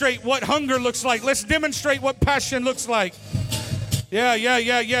demonstrate what hunger looks like. Let's demonstrate what passion looks like. Yeah.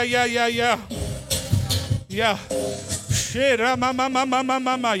 Shit.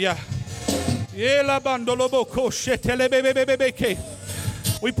 Yeah.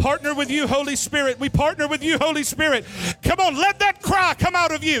 We partner with you, Holy Spirit. We partner with you, Holy Spirit. Come on, let that cry come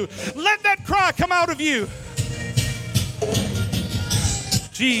out of you. Let that cry come out of you.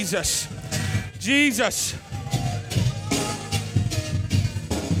 Jesus.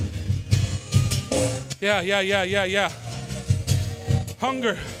 Yeah.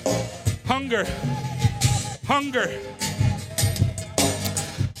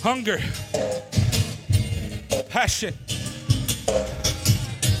 Hunger. Passion.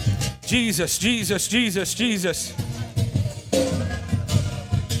 Jesus.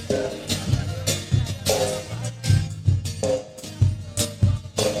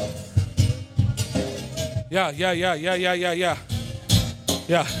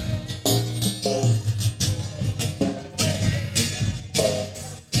 Yeah.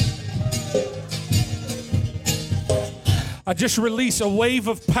 I just release a wave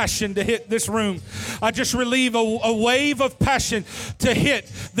of passion to hit this room. I just relieve a wave of passion to hit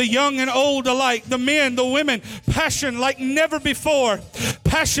the young and old alike, the men, the women. Passion like never before.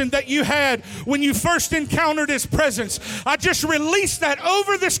 Passion that you had when you first encountered His presence. I just release that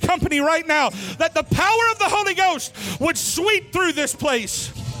over this company right now, that the power of the Holy Ghost would sweep through this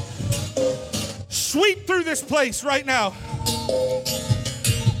place. Sweep through this place right now.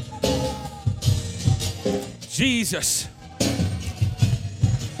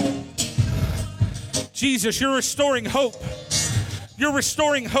 Jesus, you're restoring hope. You're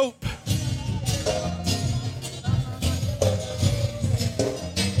restoring hope.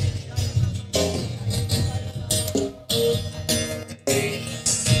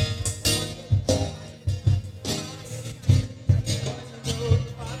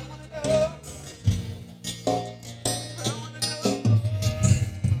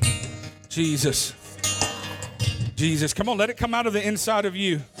 Jesus, come on, let it come out of the inside of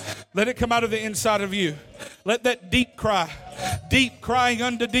you. Let it come out of the inside of you. Let that deep cry, deep crying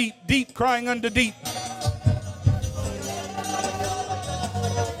unto deep, deep crying unto deep.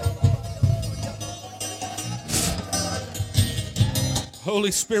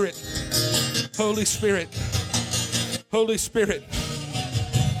 Holy Spirit, Holy Spirit, Holy Spirit.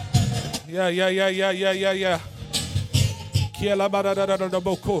 Yeah. Yeah.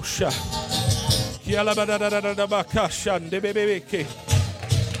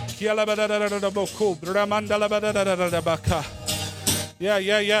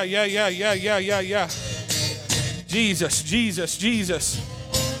 Jesus.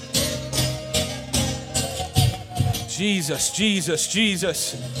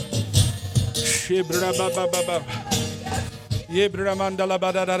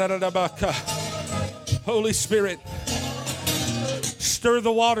 Holy Spirit, stir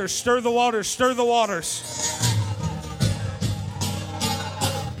the waters, stir the waters, stir the waters.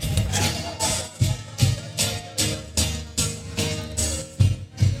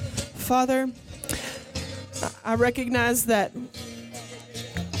 Father, I recognize that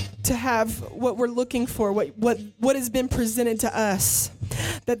to have what we're looking for, what has been presented to us,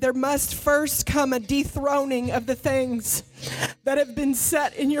 that there must first come a dethroning of the things that have been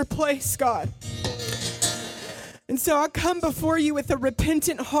set in your place, God. And so I come before you with a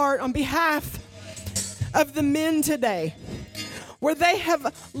repentant heart on behalf of the men today, where they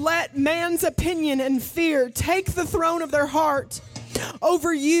have let man's opinion and fear take the throne of their heart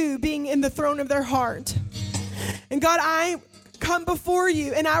over you being in the throne of their heart. And God, I come before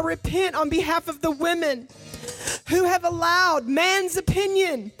you and I repent on behalf of the women who have allowed man's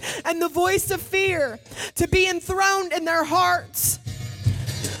opinion and the voice of fear to be enthroned in their hearts.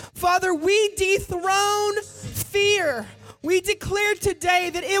 Father, we dethrone fear. We declare today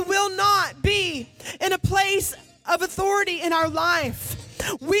that it will not be in a place of authority in our life.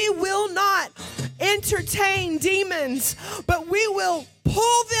 We will not entertain demons, but we will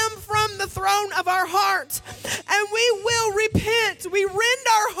pull them from the throne of our heart, and we will repent. We rend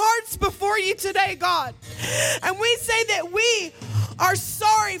our hearts before you today, God, and we say that we are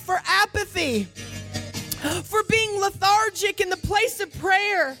sorry for apathy, for being lethargic in the place of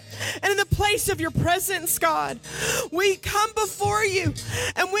prayer and in the place of your presence, God. We come before you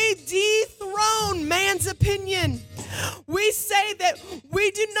and we dethrone man's opinion. We say that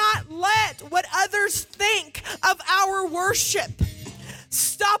we do not let what others think of our worship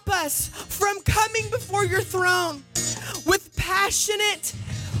stop us from coming before your throne with passionate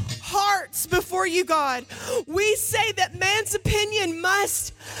hearts before you, God. We say that man's opinion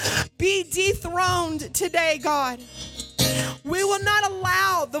must be dethroned today, God. We will not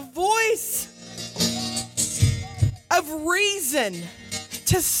allow the voice of reason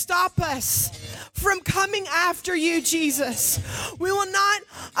to stop us from coming after you, Jesus. We will not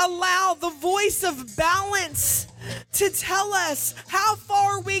allow the voice of balance to tell us how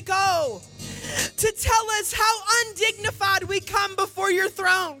far we go, to tell us how undignified we come before your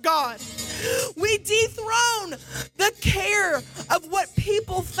throne, God. We dethrone the care of what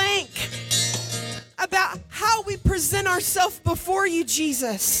people think about how we present ourselves before you,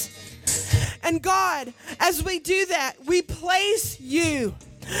 Jesus. And God, as we do that, we place you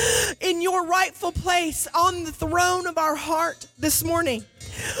in your rightful place on the throne of our heart this morning.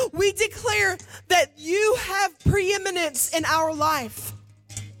 We declare that you have preeminence in our life.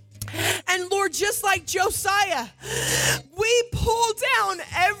 And Lord, just like Josiah, we pull down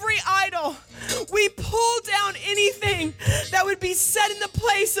every idol. We pull down anything that would be set in the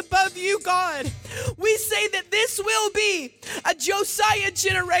place above you, God. We say that this will be a Josiah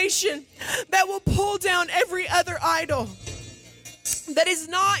generation that will pull down every other idol that is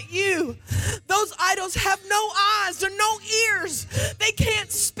not you. Those idols have no eyes or no ears. They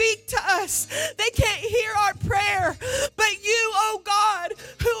can't speak to us. They can't hear our prayer. But you, oh God,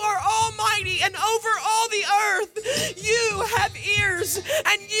 who are almighty and over all the earth, you have ears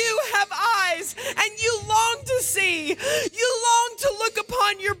and you have eyes and you long to see. You long to look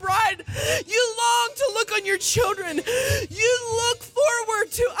upon your bride. You long to look on your children. You look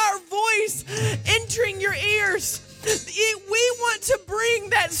forward to our voice entering your ears. We want to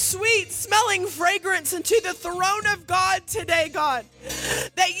bring that sweet smelling fragrance into the throne of God today, God.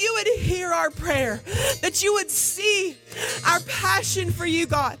 That you would hear our prayer, that you would see our passion for you,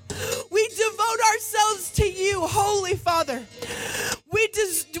 God. We devote ourselves to you, Holy Father. We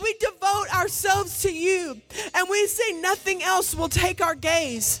devote ourselves to you, and we say nothing else will take our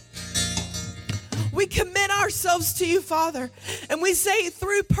gaze. We commit ourselves to you, Father, and we say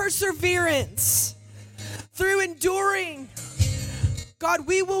through perseverance, through enduring, God,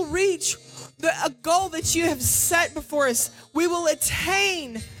 we will reach a goal that you have set before us. We will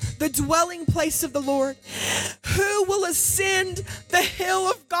attain the dwelling place of the Lord. Who will ascend the hill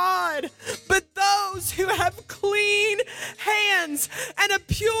of God but those who have clean hands and a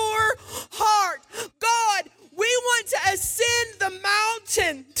pure heart? God, we want to ascend the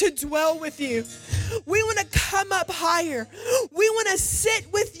mountain to dwell with you. We want to come up higher. We want to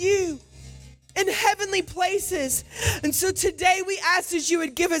sit with you in heavenly places. And so today we ask that you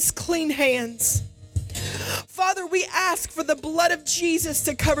would give us clean hands. Father, we ask for the blood of Jesus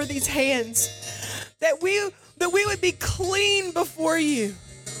to cover these hands, that we would be clean before you.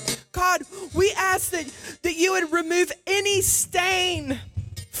 God, we ask that you would remove any stain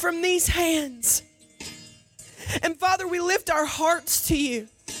from these hands. And Father, we lift our hearts to you.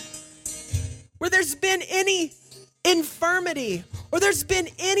 Where there's been any infirmity, or there's been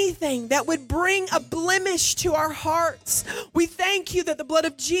anything that would bring a blemish to our hearts, we thank you that the blood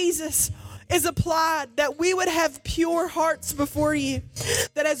of Jesus is applied, that we would have pure hearts before you,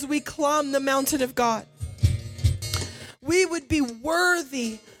 that as we climb the mountain of God, we would be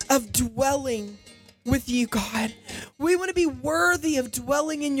worthy of dwelling with you, God. We want to be worthy of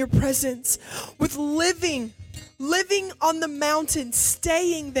dwelling in your presence, with living on the mountain,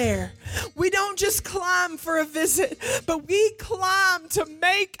 staying there. We don't just climb for a visit, but we climb to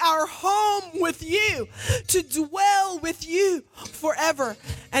make our home with you, to dwell with you forever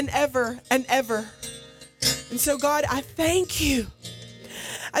and ever and ever. And so, God, I thank you.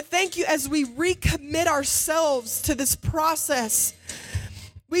 I thank you as we recommit ourselves to this process.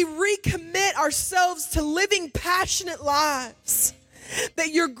 We recommit ourselves to living passionate lives,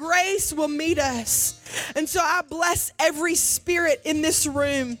 that your grace will meet us. And so I bless every spirit in this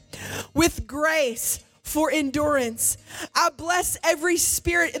room with grace for endurance. I bless every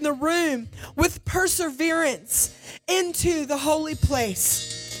spirit in the room with perseverance into the holy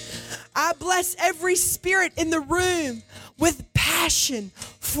place. I bless every spirit in the room with passion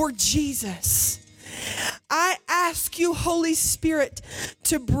for Jesus. I ask you, Holy Spirit,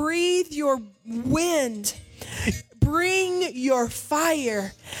 to breathe your wind, bring your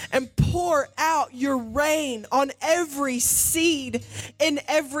fire, and pour out your rain on every seed in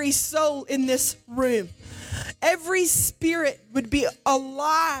every soul in this room. Every spirit would be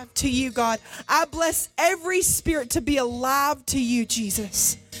alive to you, God. I bless every spirit to be alive to you,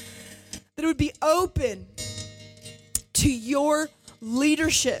 Jesus. That it would be open to your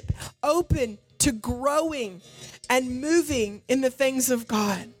leadership, open to growing and moving in the things of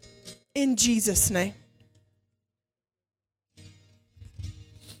God. In Jesus' name.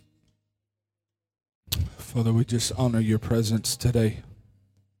 Father, we just honor your presence today.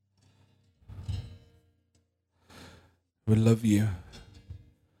 We love you.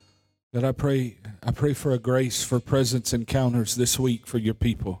 God, I pray for a grace for presence encounters this week for your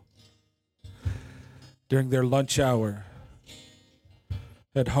people. During their lunch hour,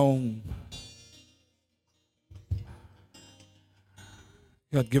 at home.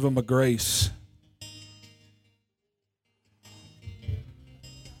 God, give them a grace.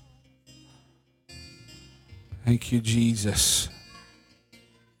 Thank you, Jesus.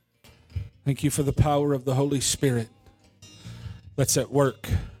 Thank you for the power of the Holy Spirit that's at work.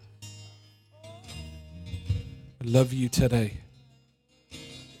 We love you today.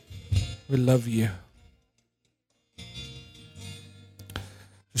 We love you.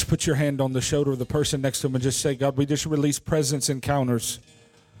 Just put your hand on the shoulder of the person next to him and just say, God, we just release presence encounters.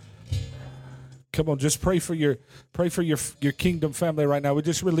 Come on, just pray for your kingdom family right now. We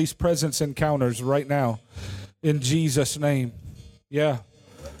just release presence encounters right now. In Jesus' name. Yeah.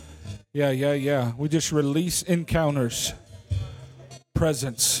 We just release encounters.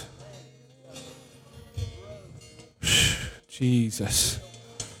 Presence. Jesus.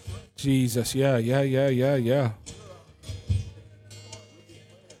 Yeah. Yeah.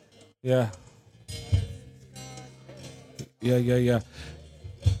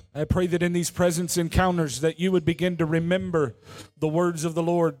 I pray that in these presence encounters that you would begin to remember the words of the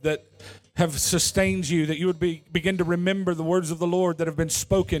Lord that have sustained you, that you would begin to remember the words of the Lord that have been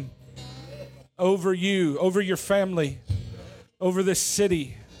spoken over you, over your family, over this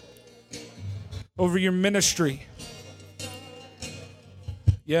city, over your ministry.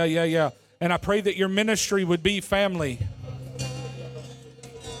 Yeah. And I pray that your ministry would be family.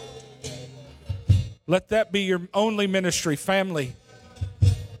 Let that be your only ministry, family.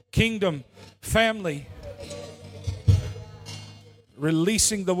 Kingdom, family.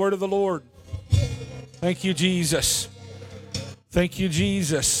 Releasing the word of the Lord. Thank you, Jesus. Thank you,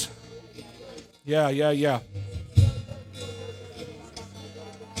 Jesus. Yeah. Yeah.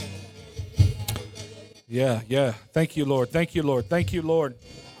 Thank you, Lord. Thank you, Lord. Thank you, Lord.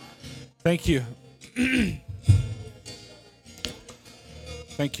 Thank you.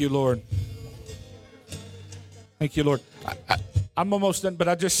 Thank you, Lord. Thank you, Lord. I'm almost done, but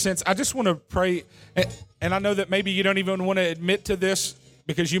I just want to pray, and I know that maybe you don't even want to admit to this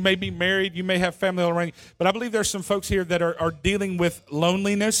because you may be married, you may have family all around you, but I believe there's some folks here that are dealing with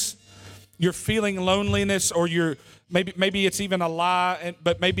loneliness. You're feeling loneliness, or maybe it's even a lie,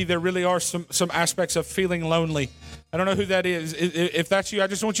 but maybe there really are some aspects of feeling lonely. I don't know who that is. If that's you, I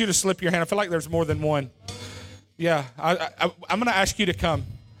just want you to slip your hand. I feel like there's more than one. Yeah, I'm going to ask you to come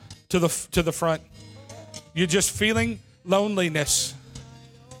to the front. You're just feeling loneliness.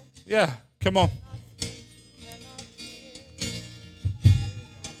 Yeah, come on.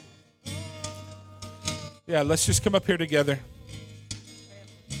 Yeah, let's just come up here together.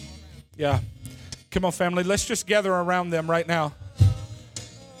 Yeah. Come on, family. Let's just gather around them right now.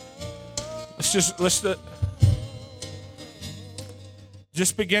 Just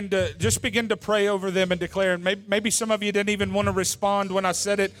begin to pray over them and declare. And maybe some of you didn't even want to respond when I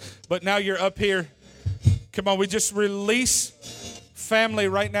said it, but now you're up here. Come on, we just release family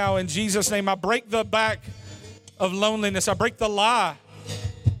right now in Jesus' name. I break the back of loneliness. I break the lie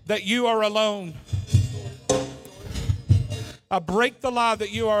that you are alone. I break the lie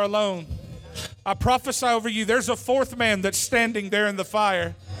that you are alone. I prophesy over you, there's a fourth man that's standing there in the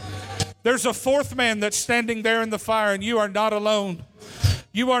fire. There's a fourth man that's standing there in the fire, and you are not alone.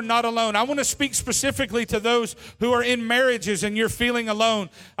 You are not alone. I want to speak specifically to those who are in marriages and you're feeling alone.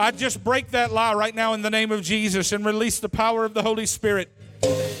 I just break that lie right now in the name of Jesus and release the power of the Holy Spirit.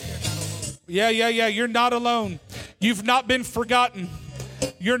 Yeah. You're not alone. You've not been forgotten.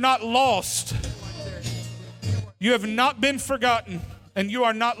 You're not lost. You have not been forgotten, and you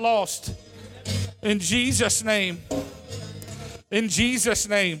are not lost. In Jesus' name. In Jesus'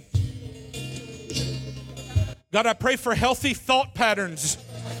 name. God, I pray for healthy thought patterns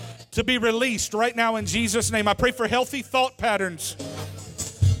to be released right now in Jesus' name. I pray for healthy thought patterns,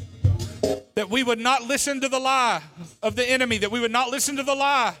 that we would not listen to the lie of the enemy, that we would not listen to the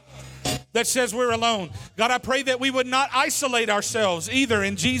lie that says we're alone. God, I pray that we would not isolate ourselves either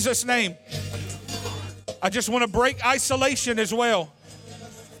in Jesus' name. I just want to break isolation as well.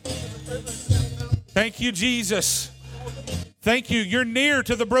 Thank you, Jesus. Thank you. You're near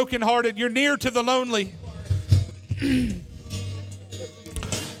to the brokenhearted. You're near to the lonely.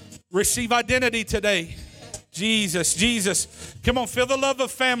 Receive identity today. Jesus. Come on, feel the love of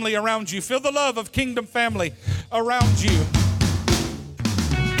family around you. Feel the love of kingdom family around you.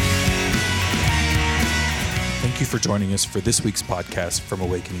 Thank you for joining us for this week's podcast from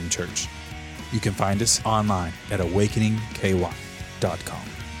Awakening Church. You can find us online at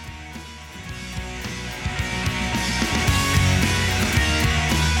awakeningky.com.